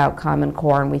think about Common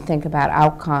Core and we think about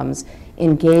outcomes,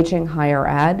 engaging higher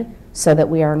ed so that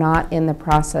we are not in the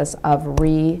process of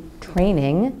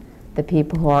retraining the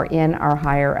people who are in our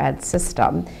higher ed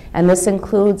system. And this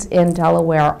includes in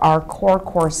Delaware our core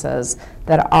courses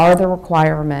that are the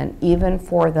requirement even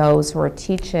for those who are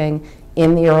teaching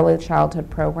in the early childhood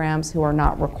programs who are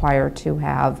not required to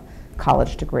have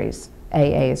college degrees,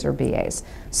 AAs or BAs.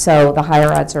 So the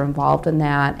higher eds are involved in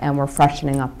that, and we're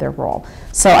freshening up their role.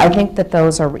 So I think that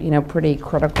those are pretty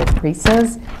critical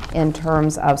pieces in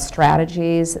terms of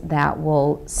strategies that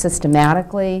will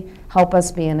systematically help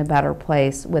us be in a better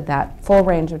place with that full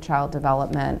range of child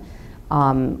development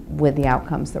with the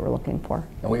outcomes that we're looking for.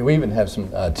 And we even have some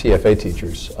TFA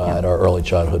teachers at our early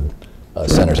childhood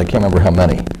centers. I can't remember how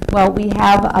many. Well, we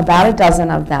have about a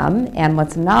dozen of them, and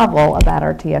what's novel about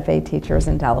our TFA teachers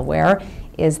in Delaware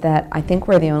is that I think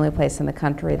we're the only place in the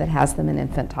country that has them in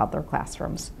infant-toddler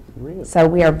classrooms. Really? So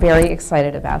we are very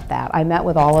excited about that. I met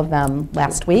with all of them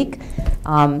last week.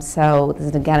 So this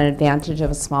is, again, an advantage of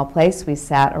a small place. We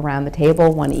sat around the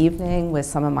table one evening with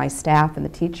some of my staff and the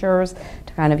teachers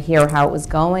to kind of hear how it was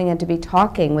going, and to be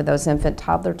talking with those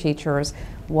infant-toddler teachers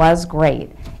was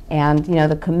great. And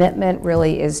the commitment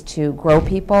really is to grow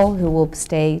people who will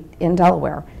stay in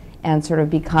Delaware and sort of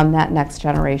become that next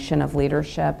generation of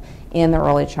leadership in the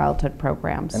early childhood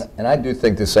programs. And I do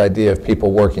think this idea of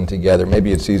people working together,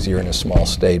 maybe it's easier in a small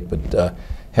state, but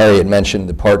Harriet mentioned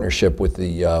the partnership with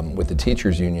the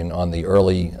teachers union on the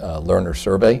early learner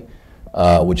survey,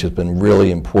 which has been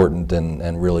really important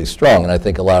and really strong. And I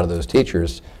think a lot of those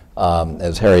teachers,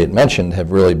 as Harriet mentioned,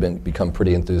 have really become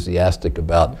pretty enthusiastic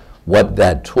about what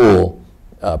that tool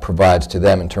provides to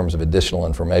them in terms of additional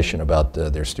information about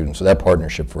their students. So that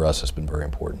partnership for us has been very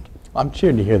important. I'm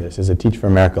cheered to hear this as a Teach for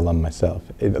America alum myself,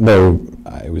 though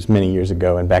it was many years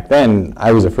ago, and back then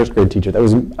I was a first grade teacher that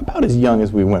was about as young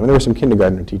as we went. There were some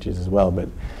kindergartner teachers as well, but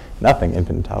nothing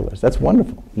infant and toddlers. That's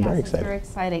wonderful. I'm very excited. It's very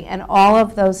exciting. And all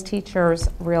of those teachers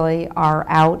really are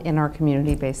out in our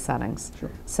community-based settings, Sure.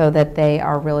 so that they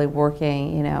are really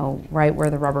working, right where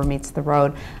the rubber meets the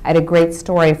road. I had a great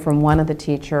story from one of the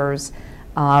teachers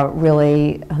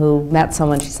really who met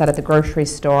someone, she said, at the grocery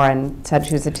store, and said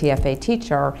she was a TFA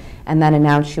teacher, and then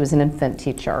announced she was an infant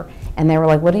teacher. And they were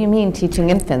like, what do you mean teaching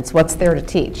infants? What's there to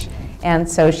teach? And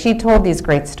so she told these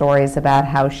great stories about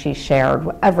how she shared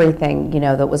everything,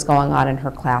 that was going on in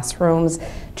her classrooms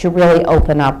to really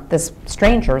open up this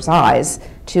stranger's eyes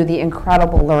to the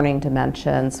incredible learning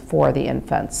dimensions for the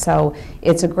infants. So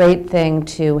it's a great thing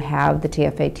to have the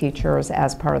TFA teachers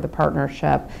as part of the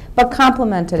partnership, but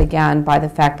complemented again by the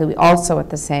fact that we also at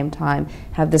the same time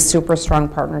have this super strong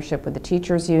partnership with the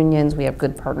teachers unions. We have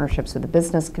good partnerships with the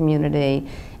business community,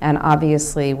 and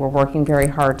obviously we're working very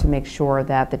hard to make sure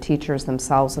that the teachers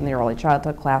themselves in the early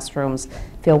childhood classrooms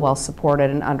feel well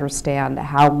supported and understand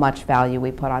how much value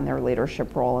we put on their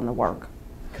leadership role in the work.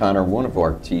 Connor, one of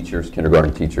our teachers,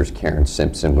 kindergarten teachers, Karen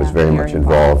Simpson, was Yeah, very very much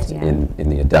involved yeah. in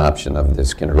the adoption of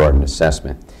this kindergarten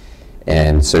assessment.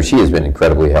 And so she has been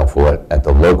incredibly helpful at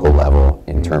the local level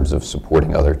in terms of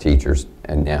supporting other teachers,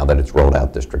 and now that it's rolled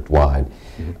out district-wide,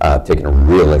 taking a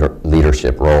real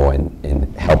leadership role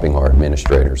in helping our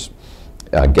administrators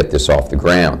get this off the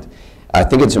ground. I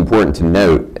think it's important to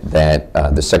note that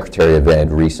the Secretary of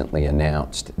Ed recently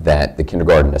announced that the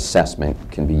kindergarten assessment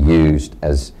can be used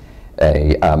as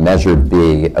a Measure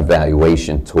B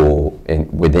evaluation tool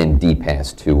within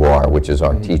DPAS 2R, which is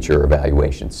our teacher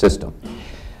evaluation system.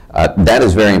 That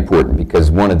is very important because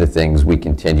one of the things we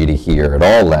continue to hear at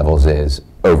all levels is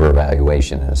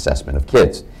over-evaluation and assessment of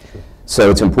kids. So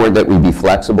it's important that we be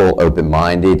flexible,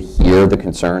 open-minded, hear the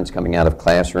concerns coming out of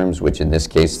classrooms, which in this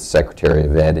case the Secretary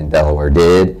of Ed in Delaware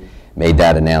did, made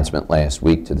that announcement last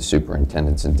week to the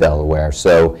superintendents in Delaware.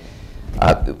 So,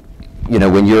 you know,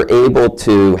 when you're able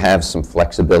to have some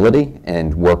flexibility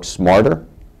and work smarter,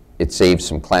 it saves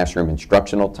some classroom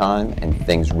instructional time and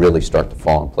things really start to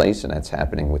fall in place, and that's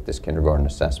happening with this kindergarten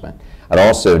assessment. I'd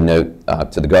also note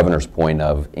to the governor's point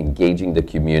of engaging the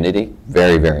community,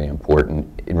 very, very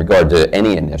important in regard to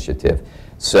any initiative.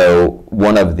 So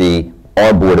one of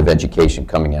our Board of Education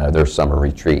coming out of their summer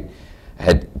retreat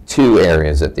had two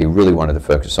areas that they really wanted to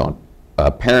focus on,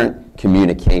 parent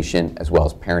communication as well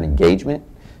as parent engagement.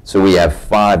 So we have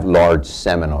 5 large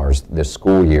seminars this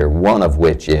school year, one of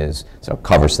which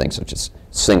covers things such as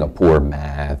Singapore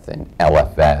math and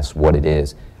LFS, what it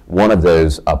is. One of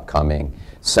those upcoming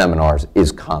seminars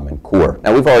is Common Core.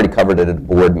 Now we've already covered it at a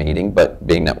board meeting, but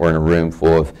being that we're in a room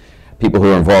full of people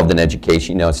who are involved in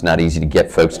education, you know it's not easy to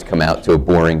get folks to come out to a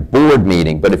boring board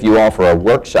meeting, but if you offer a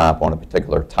workshop on a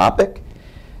particular topic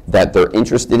that they're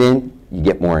interested in, you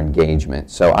get more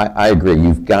engagement. So I agree.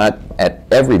 You've got, at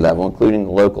every level, including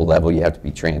the local level, you have to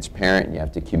be transparent and you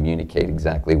have to communicate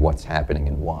exactly what's happening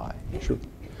and why. Sure.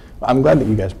 I'm glad that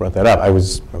you guys brought that up. I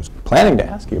was planning to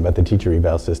ask you about the teacher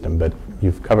eval system, but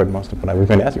you've covered most of what I was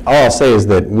going to ask you. All I'll say is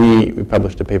that we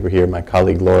published a paper here. My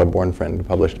colleague Laura Bornfriend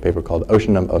published a paper called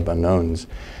Ocean of Unknowns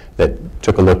that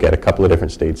took a look at a couple of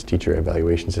different states' teacher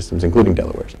evaluation systems, including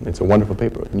Delaware's. It's a wonderful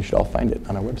paper, and you should all find it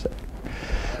on our website.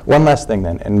 One last thing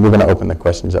then, and we're going to open the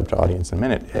questions up to audience in a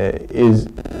minute, is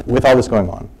with all this going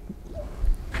on,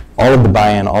 all of the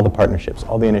buy-in, all the partnerships,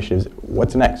 all the initiatives,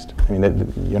 what's next? I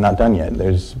mean, you're not done yet.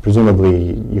 There's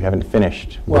presumably you haven't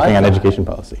finished working on education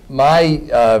policy.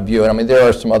 My view, and I mean, there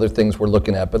are some other things we're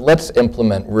looking at, but let's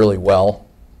implement really well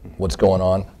what's going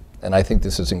on. And I think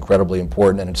this is incredibly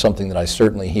important, and it's something that I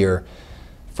certainly hear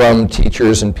from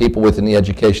teachers and people within the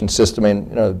education system. And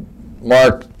you know,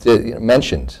 Mark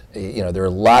mentioned, you know, there are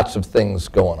lots of things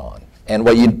going on, and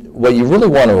what you really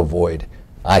want to avoid,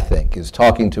 I think, is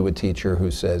talking to a teacher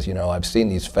who says, you know, I've seen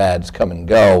these fads come and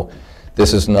go.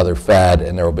 This is another fad,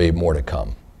 and there will be more to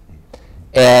come.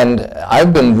 And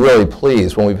I've been really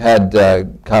pleased when we've had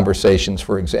conversations,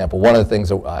 for example. One of the things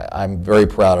that I'm very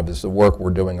proud of is the work we're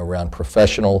doing around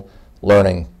professional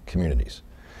learning communities.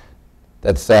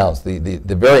 That sounds, the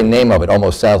very name of it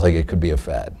almost sounds like it could be a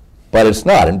fad, but it's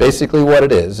not. And basically what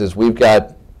it is we've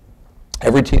got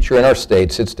every teacher in our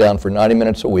state sits down for 90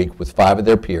 minutes a week with 5 of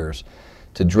their peers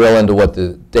to drill into what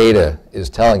the data is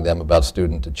telling them about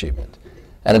student achievement.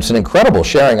 And it's an incredible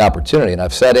sharing opportunity, and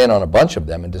I've sat in on a bunch of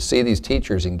them, and to see these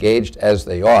teachers engaged as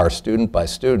they are, student by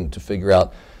student, to figure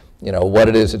out, you know, what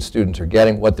it is that students are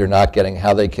getting, what they're not getting,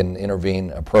 how they can intervene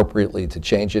appropriately to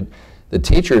change it. The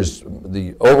teachers,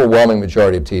 the overwhelming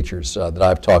majority of teachers that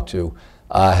I've talked to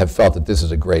have felt that this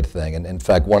is a great thing. And in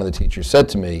fact, one of the teachers said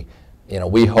to me, you know,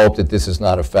 we hope that this is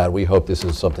not a fad, we hope this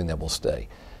is something that will stay.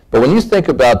 But when you think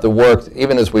about the work,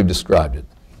 even as we've described it,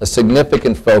 a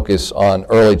significant focus on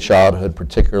early childhood,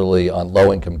 particularly on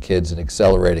low-income kids and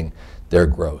accelerating their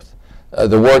growth.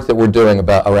 The work that we're doing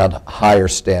around higher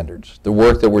standards. The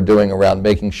work that we're doing around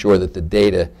making sure that the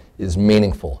data is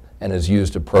meaningful and is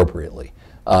used appropriately.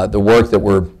 The work that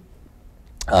we're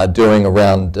doing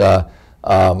around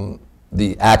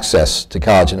the access to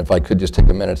college, and if I could just take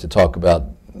a minute to talk about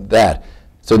that.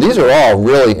 So these are all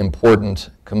really important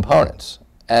components.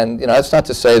 And you know, that's not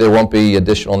to say there won't be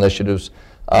additional initiatives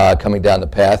coming down the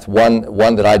path.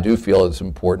 One that I do feel is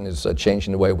important is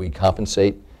changing the way we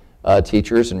compensate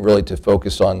teachers and really to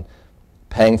focus on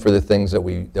paying for the things that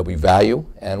we value.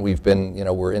 And we've been,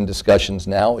 we're in discussions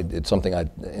now. It's something I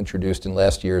introduced in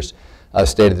last year's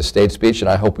State of the State speech, and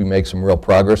I hope we make some real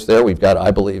progress there. We've got,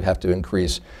 I believe, have to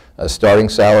increase starting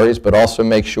salaries, but also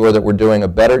make sure that we're doing a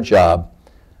better job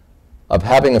of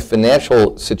having a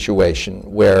financial situation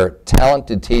where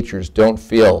talented teachers don't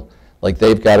feel like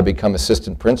they've got to become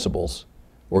assistant principals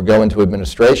or go into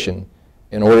administration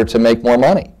in order to make more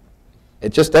money.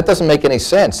 That doesn't make any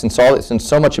sense since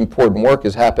so much important work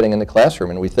is happening in the classroom,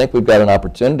 and we think we've got an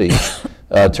opportunity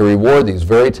to reward these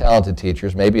very talented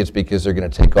teachers. Maybe it's because they're going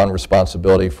to take on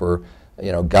responsibility for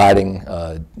guiding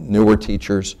newer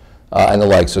teachers and the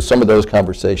like. So some of those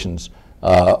conversations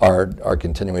are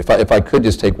continuing. If I could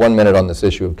just take 1 minute on this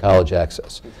issue of college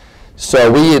access.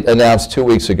 So we announced 2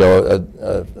 weeks ago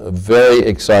a very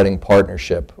exciting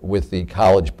partnership with the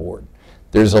College Board.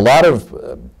 There's a lot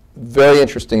of very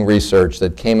interesting research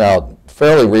that came out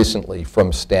fairly recently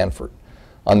from Stanford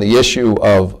on the issue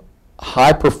of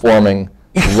high-performing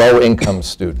low-income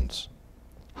students.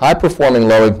 High-performing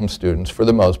low-income students, for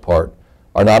the most part,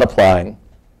 are not applying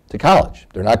to college.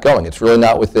 They're not going. It's really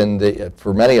not within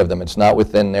for many of them, it's not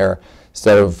within their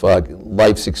set of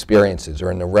life's experiences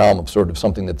or in the realm of sort of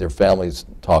something that their families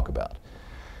talk about.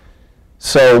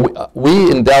 So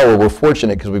we in Delaware, we're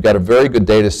fortunate because we've got a very good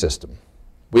data system.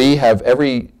 We have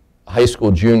every high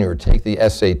school junior take the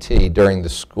SAT during a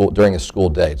school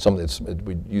day.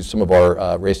 We use some of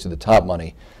our Race to the Top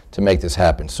money to make this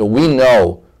happen. So we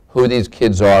know who these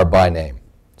kids are by name.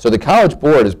 So the College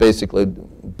Board is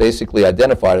basically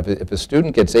identified if a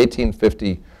student gets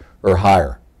 1850 or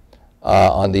higher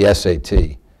on the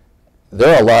SAT,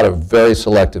 there are a lot of very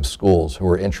selective schools who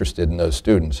are interested in those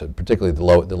students, particularly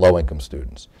the low-income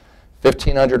students.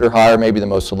 1500 or higher, maybe the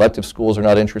most selective schools are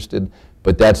not interested,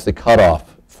 but that's the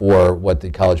cutoff for what the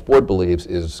College Board believes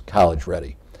is college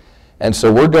ready. And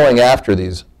so we're going after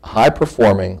these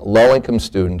high-performing, low-income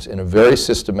students in a very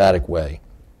systematic way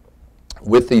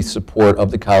with the support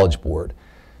of the College Board.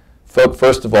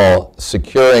 First of all,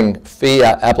 securing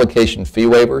application fee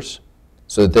waivers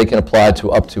so that they can apply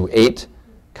to up to 8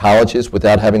 colleges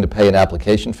without having to pay an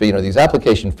application fee. These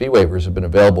application fee waivers have been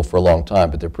available for a long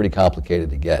time, but they're pretty complicated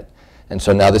to get. And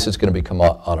so now this is going to become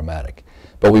automatic.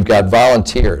 But we've got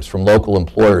volunteers from local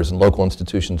employers and local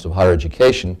institutions of higher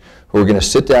education who are going to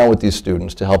sit down with these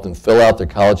students to help them fill out their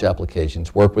college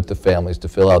applications, work with the families to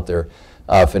fill out their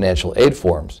financial aid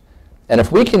forms. And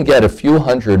if we can get a few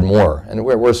hundred more, and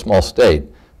we're a small state,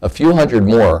 a few hundred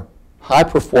more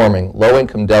high-performing,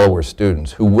 low-income Delaware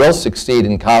students who will succeed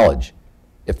in college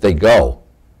if they go,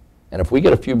 and if we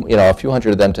get a few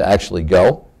hundred of them to actually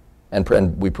go,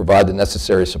 and we provide the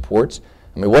necessary supports,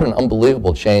 I mean, what an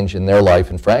unbelievable change in their life.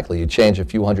 And frankly, you change a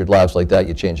few hundred lives like that,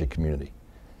 you change a community.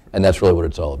 And that's really what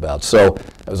it's all about. So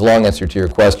that was a long answer to your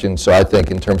question. So I think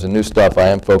in terms of new stuff, I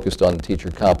am focused on the teacher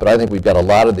comp. But I think we've got a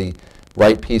lot of the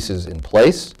right pieces in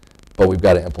place, but we've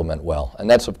got to implement well. And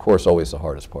that's, of course, always the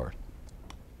hardest part.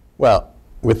 Well,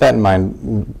 with that in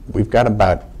mind, we've got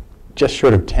about just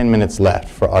short of 10 minutes left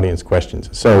for audience questions.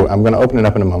 So I'm going to open it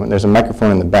up in a moment. There's a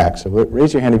microphone in the back, so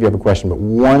raise your hand if you have a question. But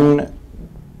one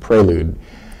prelude,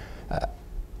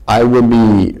 I will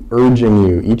be urging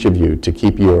you, each of you, to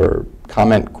keep your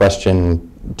comment,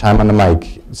 question, time on the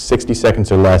mic 60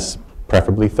 seconds or less,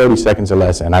 preferably 30 seconds or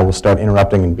less, and I will start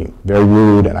interrupting and being very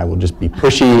rude, and I will just be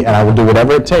pushy, and I will do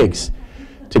whatever it takes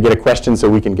to get a question so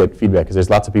we can get feedback, because there's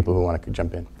lots of people who want to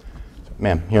jump in. So,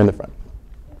 ma'am, here in the front.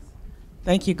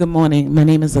 Thank you. Good morning. My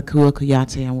name is Akua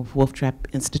Kuyate. I'm with Wolf Trap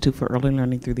Institute for Early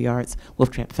Learning Through the Arts,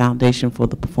 Wolf Trap Foundation for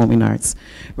the Performing Arts.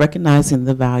 Recognizing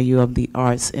the value of the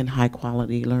arts in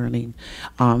high-quality learning,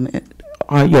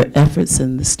 are your efforts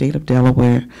in the state of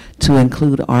Delaware to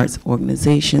include arts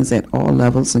organizations at all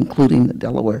levels, including the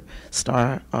Delaware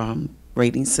Star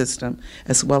rating system,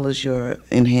 as well as your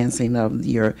enhancing of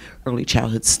your early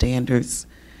childhood standards,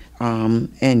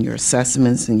 and your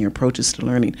assessments and your approaches to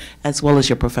learning, as well as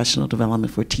your professional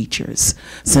development for teachers,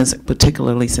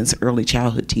 particularly since early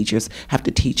childhood teachers have to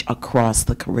teach across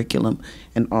the curriculum,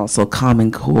 and also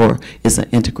Common Core is an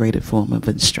integrated form of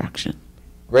instruction?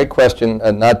 Great question,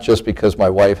 and not just because my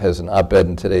wife has an op-ed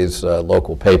in today's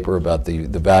local paper about the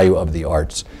value of the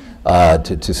arts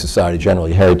to society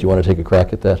generally. Harry, do you want to take a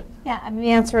crack at that? Yeah, I mean, the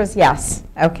answer is yes,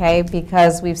 okay,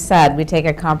 because we've said we take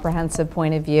a comprehensive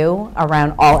point of view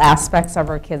around all aspects of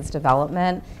our kids'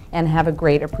 development and have a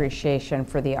great appreciation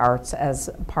for the arts as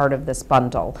part of this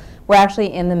bundle. We're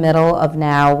actually in the middle of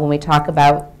now, when we talk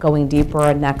about going deeper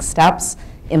and next steps,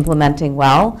 implementing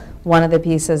well. One of the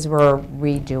pieces we're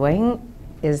redoing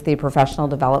is the professional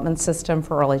development system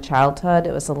for early childhood.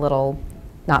 It was a little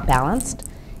not balanced.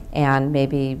 and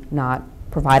maybe not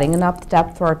providing enough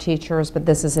depth for our teachers, but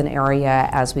this is an area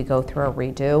as we go through a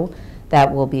redo that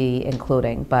we'll be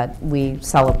including. But we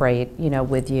celebrate,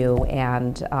 with you,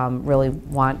 and really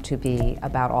want to be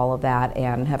about all of that,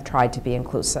 and have tried to be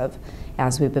inclusive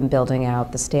as we've been building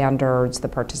out the standards, the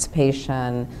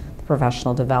participation, the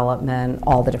professional development,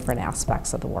 all the different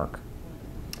aspects of the work.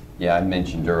 Yeah, I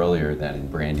mentioned earlier that in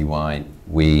Brandywine,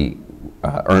 we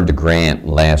earned a grant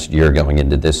last year going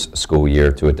into this school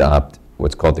year to adopt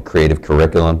what's called the creative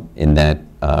curriculum in that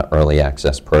early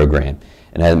access program.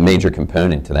 And a major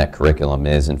component to that curriculum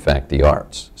is, in fact, the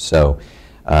arts. So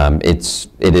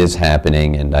it is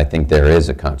happening, and I think there is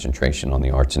a concentration on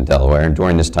the arts in Delaware. And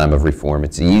during this time of reform,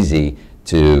 it's easy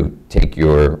to take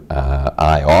your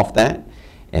eye off that.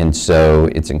 And so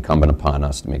it's incumbent upon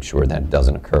us to make sure that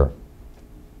doesn't occur.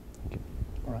 Thank you.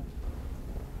 All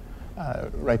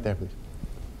right. Right there, please.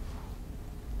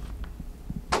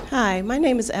 Hi, my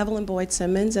name is Evelyn Boyd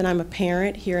Simmons, and I'm a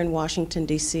parent here in Washington,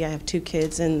 D.C. I have 2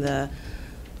 kids in the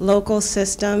local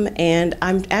system, and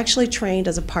I'm actually trained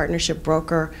as a partnership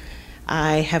broker.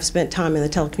 I have spent time in the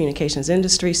telecommunications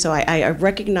industry, so I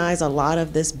recognize a lot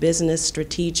of this business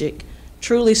strategic,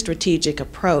 truly strategic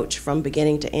approach from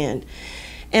beginning to end.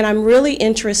 And I'm really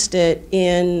interested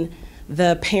in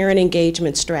the parent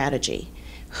engagement strategy.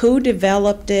 Who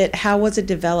developed it? How was it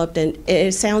developed? And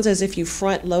it sounds as if you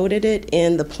front-loaded it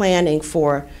in the planning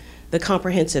for the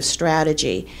comprehensive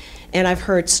strategy. And I've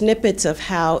heard snippets of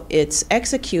how it's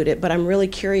executed, but I'm really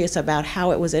curious about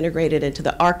how it was integrated into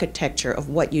the architecture of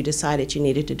what you decided you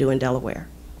needed to do in Delaware.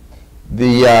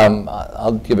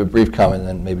 I'll give a brief comment, and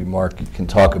then maybe Mark can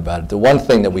talk about it. The one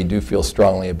thing that we do feel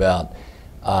strongly about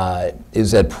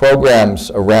is that programs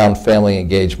around family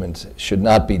engagement should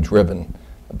not be driven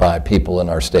by people in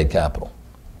our state capital,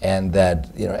 and that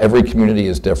every community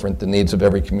is different. The needs of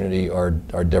every community are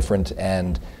different,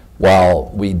 and while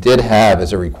we did have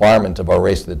as a requirement of our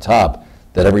Race to the Top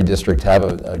that every district have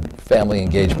a family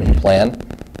engagement plan,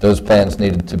 those plans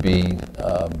needed to be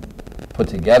put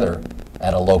together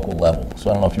at a local level.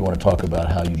 So I don't know if you want to talk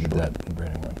about how you did that in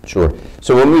Brandywine. Sure.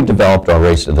 So when we developed our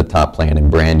Race to the Top plan in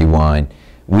Brandywine,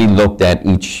 we looked at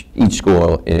each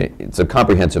school. It's a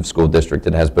comprehensive school district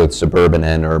that has both suburban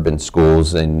and urban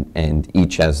schools, and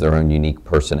each has their own unique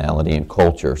personality and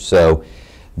culture. So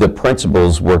the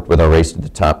principals worked with our Race to the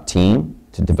Top team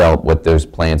to develop what those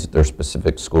plans at their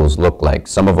specific schools look like.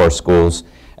 Some of our schools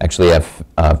actually have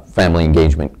family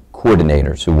engagement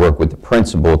coordinators who work with the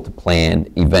principal to plan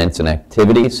events and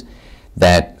activities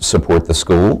that support the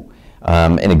school.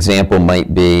 An example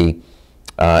might be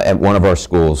at one of our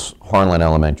schools, Harlan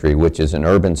Elementary, which is an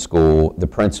urban school. The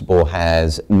principal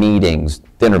has meetings,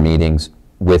 dinner meetings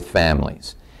with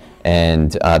families,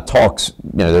 and talks.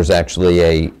 There's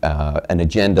actually an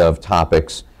agenda of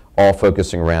topics all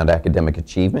focusing around academic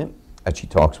achievement that she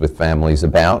talks with families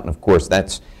about. And of course,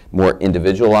 that's more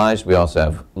individualized. We also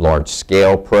have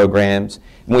large-scale programs.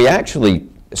 And we actually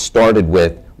started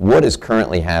with what is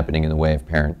currently happening in the way of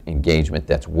parent engagement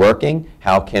that's working.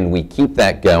 How can we keep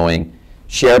that going,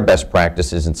 share best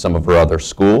practices in some of our other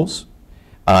schools,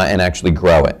 and actually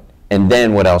grow it? And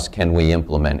then what else can we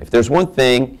implement? If there's one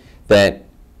thing that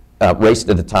Race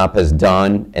to the Top has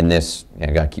done in this, I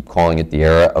gotta keep calling it the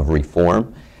era of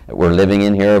reform that we're living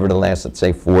in here over the last, let's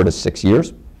say, 4 to 6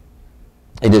 years,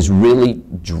 it has really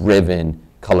driven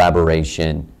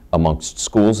collaboration amongst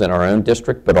schools in our own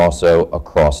district, but also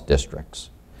across districts.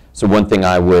 So one thing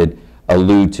I would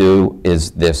allude to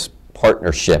is this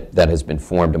partnership that has been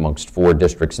formed amongst 4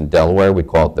 districts in Delaware. We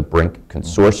call it the Brink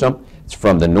Consortium. It's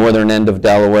from the northern end of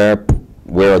Delaware,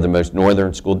 where the most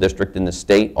northern school district in the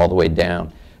state, all the way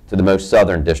down to the most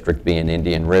southern district being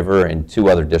Indian River, and 2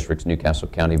 other districts, Newcastle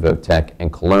County, Votech,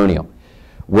 and Colonial,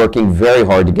 working very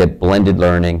hard to get blended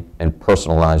learning and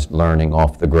personalized learning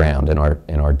off the ground in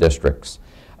our districts.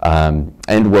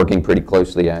 And working pretty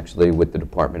closely, actually, with the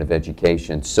Department of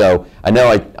Education. So I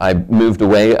know I moved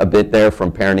away a bit there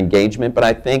from parent engagement, but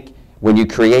I think when you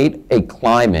create a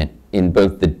climate in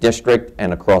both the district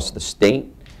and across the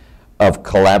state of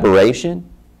collaboration,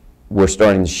 we're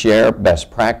starting to share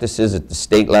best practices at the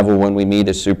state level when we meet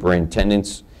as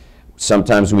superintendents.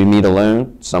 Sometimes we meet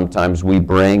alone, sometimes we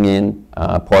bring in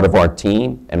part of our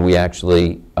team, and we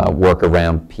actually work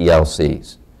around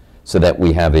PLCs, so that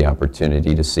we have the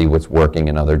opportunity to see what's working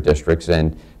in other districts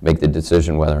and make the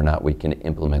decision whether or not we can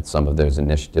implement some of those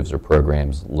initiatives or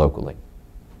programs locally.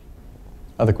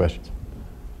 Other questions?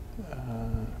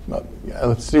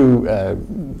 Let's do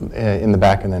in the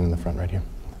back and then in the front right here.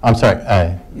 I'm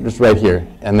sorry, just right here.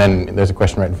 And then there's a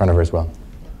question right in front of her as well.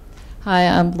 Hi,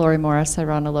 I'm Lori Morris. I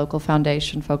run a local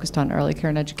foundation focused on early care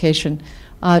and education.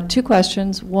 Two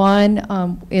questions.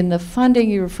 One, in the funding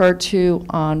you referred to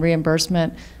on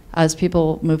reimbursement as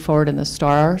people move forward in the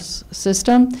STARS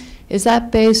system, is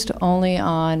that based only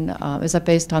on, is that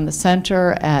based on the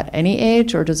center at any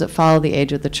age, or does it follow the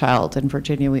age of the child? In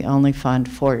Virginia, we only fund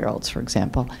 4-year-olds, for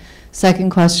example. Second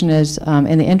question is,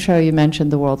 in the intro you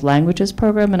mentioned the World Languages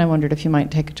Program, and I wondered if you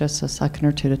might take just a second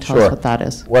or two to tell us what that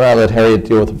is. Why don't I let Harriet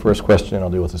deal with the first question, and I'll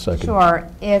deal with the second. Sure.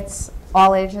 It's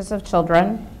all ages of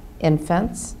children,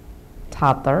 infants,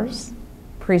 toddlers,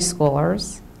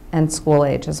 preschoolers, and school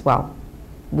age as well.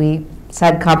 We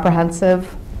said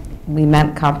comprehensive, we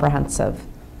meant comprehensive.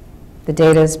 The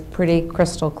data is pretty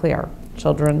crystal clear.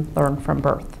 Children learn from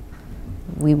birth.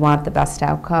 We want the best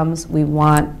outcomes. We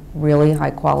want really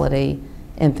high quality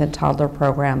infant toddler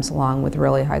programs along with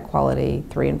really high quality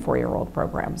 3- and 4-year-old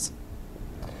programs.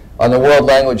 On the world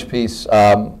language piece,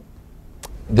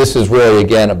 this is really,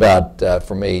 again, about,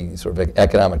 for me, sort of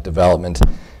economic development.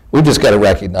 We've just got to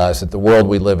recognize that the world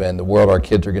we live in, the world our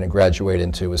kids are going to graduate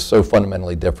into, is so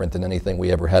fundamentally different than anything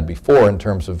we ever had before in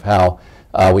terms of how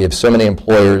we have so many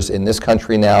employers in this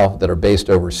country now that are based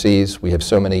overseas. We have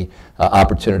so many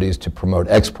opportunities to promote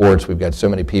exports. We've got so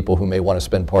many people who may want to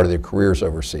spend part of their careers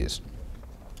overseas.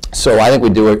 So I think we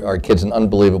do our kids an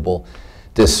unbelievable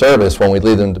disservice when we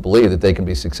lead them to believe that they can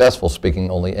be successful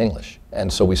speaking only English.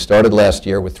 And so we started last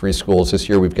year with 3 schools. This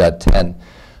year we've got 10.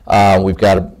 We've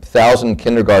got 1,000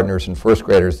 kindergartners and first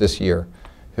graders this year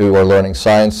who are learning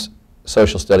science,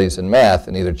 social studies, and math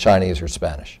in either Chinese or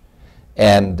Spanish.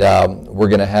 And we're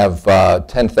going to have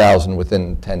 10,000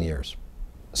 within 10 years.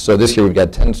 So this year we've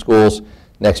got 10 schools.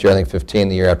 Next year I think 15.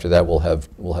 The year after that we'll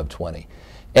have 20.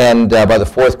 And by the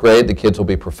 4th grade the kids will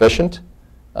be proficient.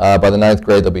 By the 9th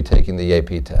grade they'll be taking the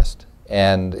AP test.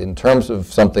 And in terms of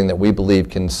something that we believe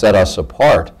can set us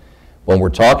apart when we're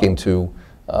talking to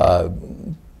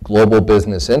global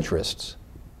business interests,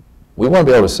 we want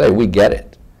to be able to say we get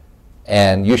it.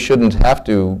 And you shouldn't have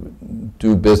to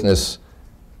do business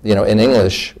in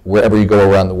English wherever you go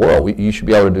around the world. You should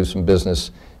be able to do some business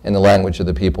in the language of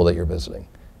the people that you're visiting.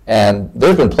 And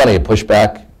there's been plenty of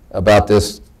pushback about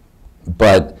this,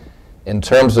 but in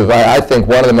terms of, I think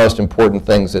one of the most important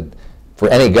things that for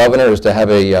any governor is to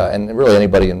have and really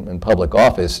anybody in public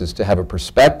office, is to have a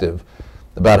perspective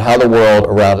about how the world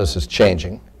around us is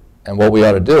changing and what we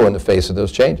ought to do in the face of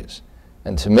those changes.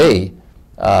 And to me,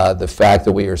 the fact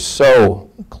that we are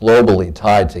so globally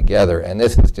tied together, and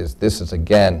this is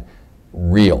again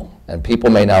real, and people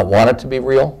may not want it to be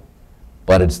real,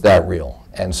 but it's that real.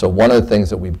 And so one of the things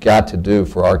that we've got to do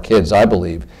for our kids, I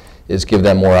believe, is give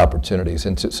them more opportunities.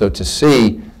 And so to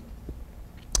see,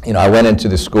 I went into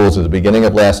the schools at the beginning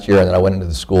of last year, and then I went into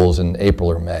the schools in April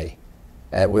or May,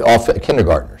 and all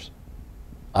kindergartners.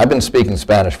 I've been speaking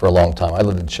Spanish for a long time. I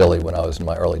lived in Chile when I was in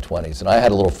my early 20s, and I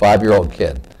had a little 5-year-old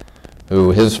kid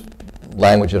who his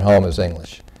language at home is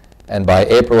English. And by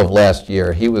April of last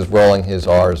year, he was rolling his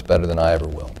R's better than I ever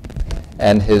will.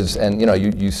 And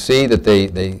you see that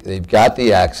they've got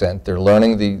the accent, they're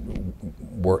learning the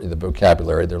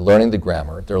vocabulary, they're learning the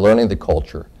grammar, they're learning the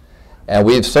culture. And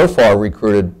we've so far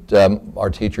recruited our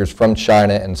teachers from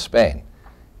China and Spain.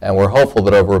 And we're hopeful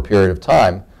that over a period of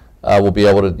time, we'll be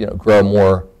able to grow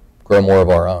more of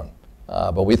our own.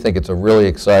 But we think it's a really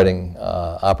exciting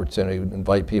opportunity to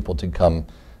invite people to come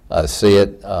see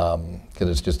it,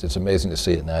 because it's amazing to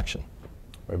see it in action.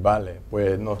 Vale,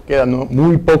 pues nos queda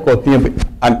muy poco tiempo.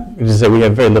 I'm just say we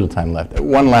have very little time left.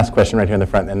 One last question right here in the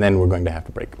front, and then we're going to have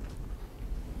to break.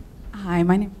 Hi,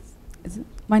 my name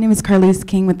is Carlise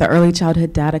King with the Early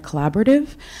Childhood Data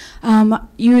Collaborative.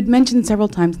 You had mentioned several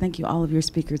times, thank you all of your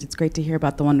speakers, it's great to hear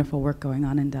about the wonderful work going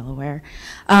on in Delaware,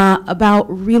 about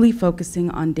really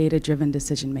focusing on data-driven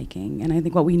decision making. And I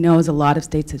think what we know is a lot of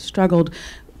states have struggled,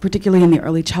 particularly in the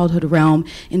early childhood realm,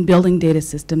 in building data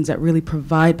systems that really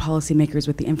provide policymakers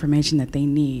with the information that they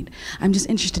need. I'm just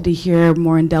interested to hear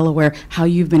more in Delaware how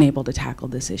you've been able to tackle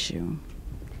this issue.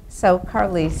 So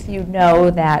Carlise, you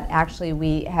know that actually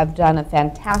we have done a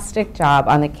fantastic job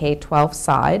on the K-12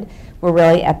 side. We're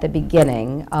really at the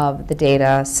beginning of the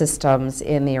data systems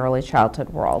in the early childhood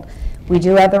world. We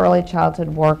do have the early childhood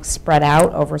work spread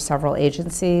out over several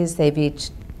agencies. They've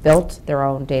each built their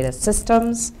own data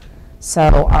systems. So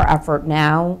our effort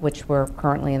now, which we're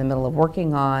currently in the middle of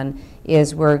working on,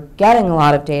 is we're getting a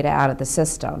lot of data out of the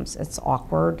systems. It's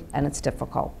awkward and it's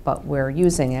difficult, but we're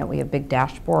using it. We have a big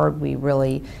dashboard. We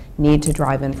really need to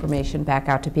drive information back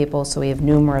out to people, so we have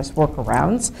numerous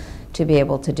workarounds to be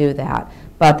able to do that.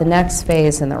 But the next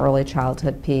phase in the early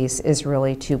childhood piece is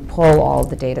really to pull all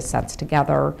the data sets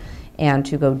together and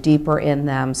to go deeper in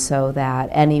them so that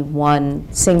any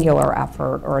one singular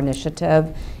effort or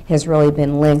initiative has really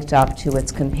been linked up to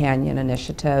its companion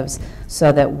initiatives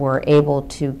so that we're able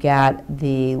to get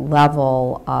the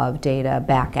level of data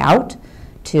back out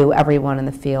to everyone in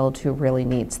the field who really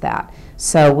needs that.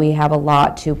 So we have a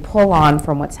lot to pull on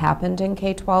from what's happened in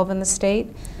K-12 in the state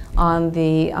on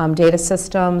the data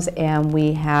systems, and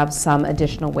we have some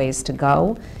additional ways to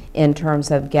go in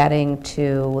terms of getting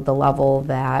to the level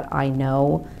that I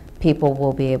know people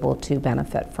will be able to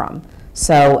benefit from.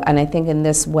 So, and I think in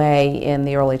this way, in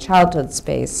the early childhood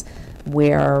space,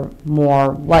 we're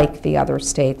more like the other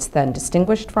states than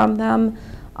distinguished from them.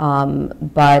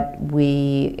 But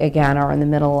we, again, are in the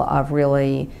middle of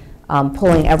really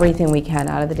pulling everything we can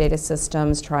out of the data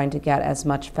systems, trying to get as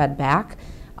much fed back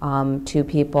to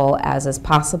people as is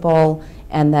possible,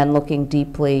 and then looking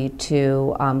deeply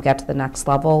to get to the next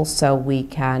level so we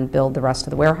can build the rest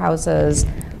of the warehouses,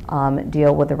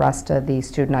 deal with the rest of the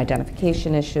student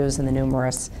identification issues and the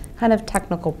numerous kind of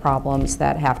technical problems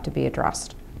that have to be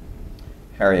addressed.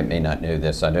 Harriet may not know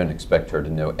this. I don't expect her to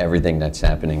know everything that's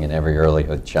happening in every early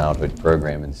childhood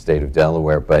program in the state of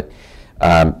Delaware, but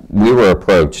we were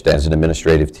approached as an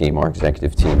administrative team, our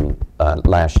executive team,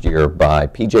 last year by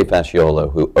PJ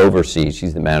Fasciolo, who oversees,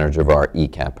 she's the manager of our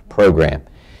ECAP program,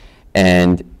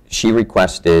 and she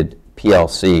requested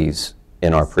PLCs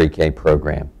in our pre-K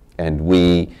program. And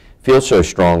we feel so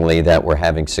strongly that we're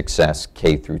having success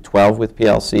K through 12 with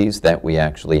PLCs that we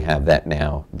actually have that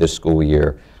now this school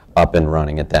year up and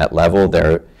running at that level.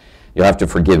 You'll have to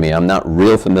forgive me, I'm not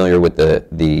real familiar with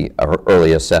the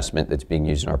early assessment that's being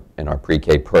used in our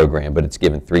pre-K program, but it's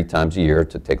given 3 times a year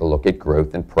to take a look at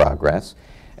growth and progress.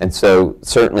 And so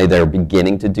certainly they're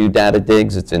beginning to do data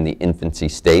digs. It's in the infancy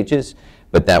stages,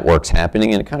 but that work's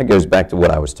happening, and it kind of goes back to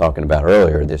what I was talking about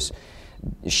earlier, this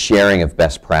sharing of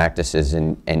best practices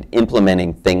and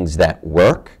implementing things that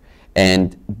work,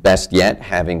 and best yet,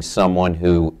 having someone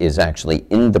who is actually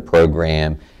in the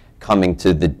program coming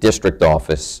to the district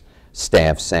office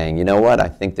staff saying, you know what, I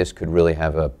think this could really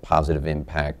have a positive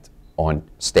impact on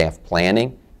staff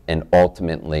planning and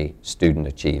ultimately student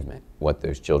achievement, what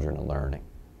those children are learning.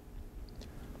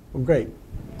 Well, great.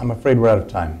 I'm afraid we're out of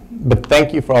time. But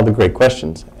thank you for all the great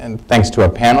questions, and thanks to our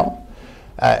panel.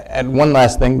 And one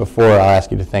last thing before I'll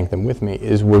ask you to thank them with me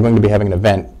is we're going to be having an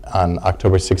event on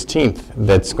October 16th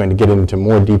that's going to get into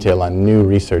more detail on new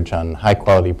research on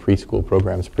high-quality preschool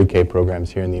programs, pre-K programs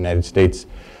here in the United States.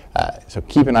 So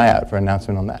keep an eye out for an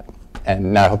announcement on that.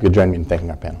 And now I hope you'll join me in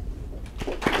thanking our panel.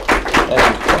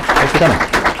 Thanks for coming.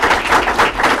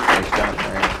 Nice job,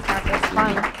 Mary. That was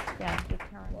fun. Yeah, good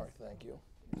turn. Mark, thank you.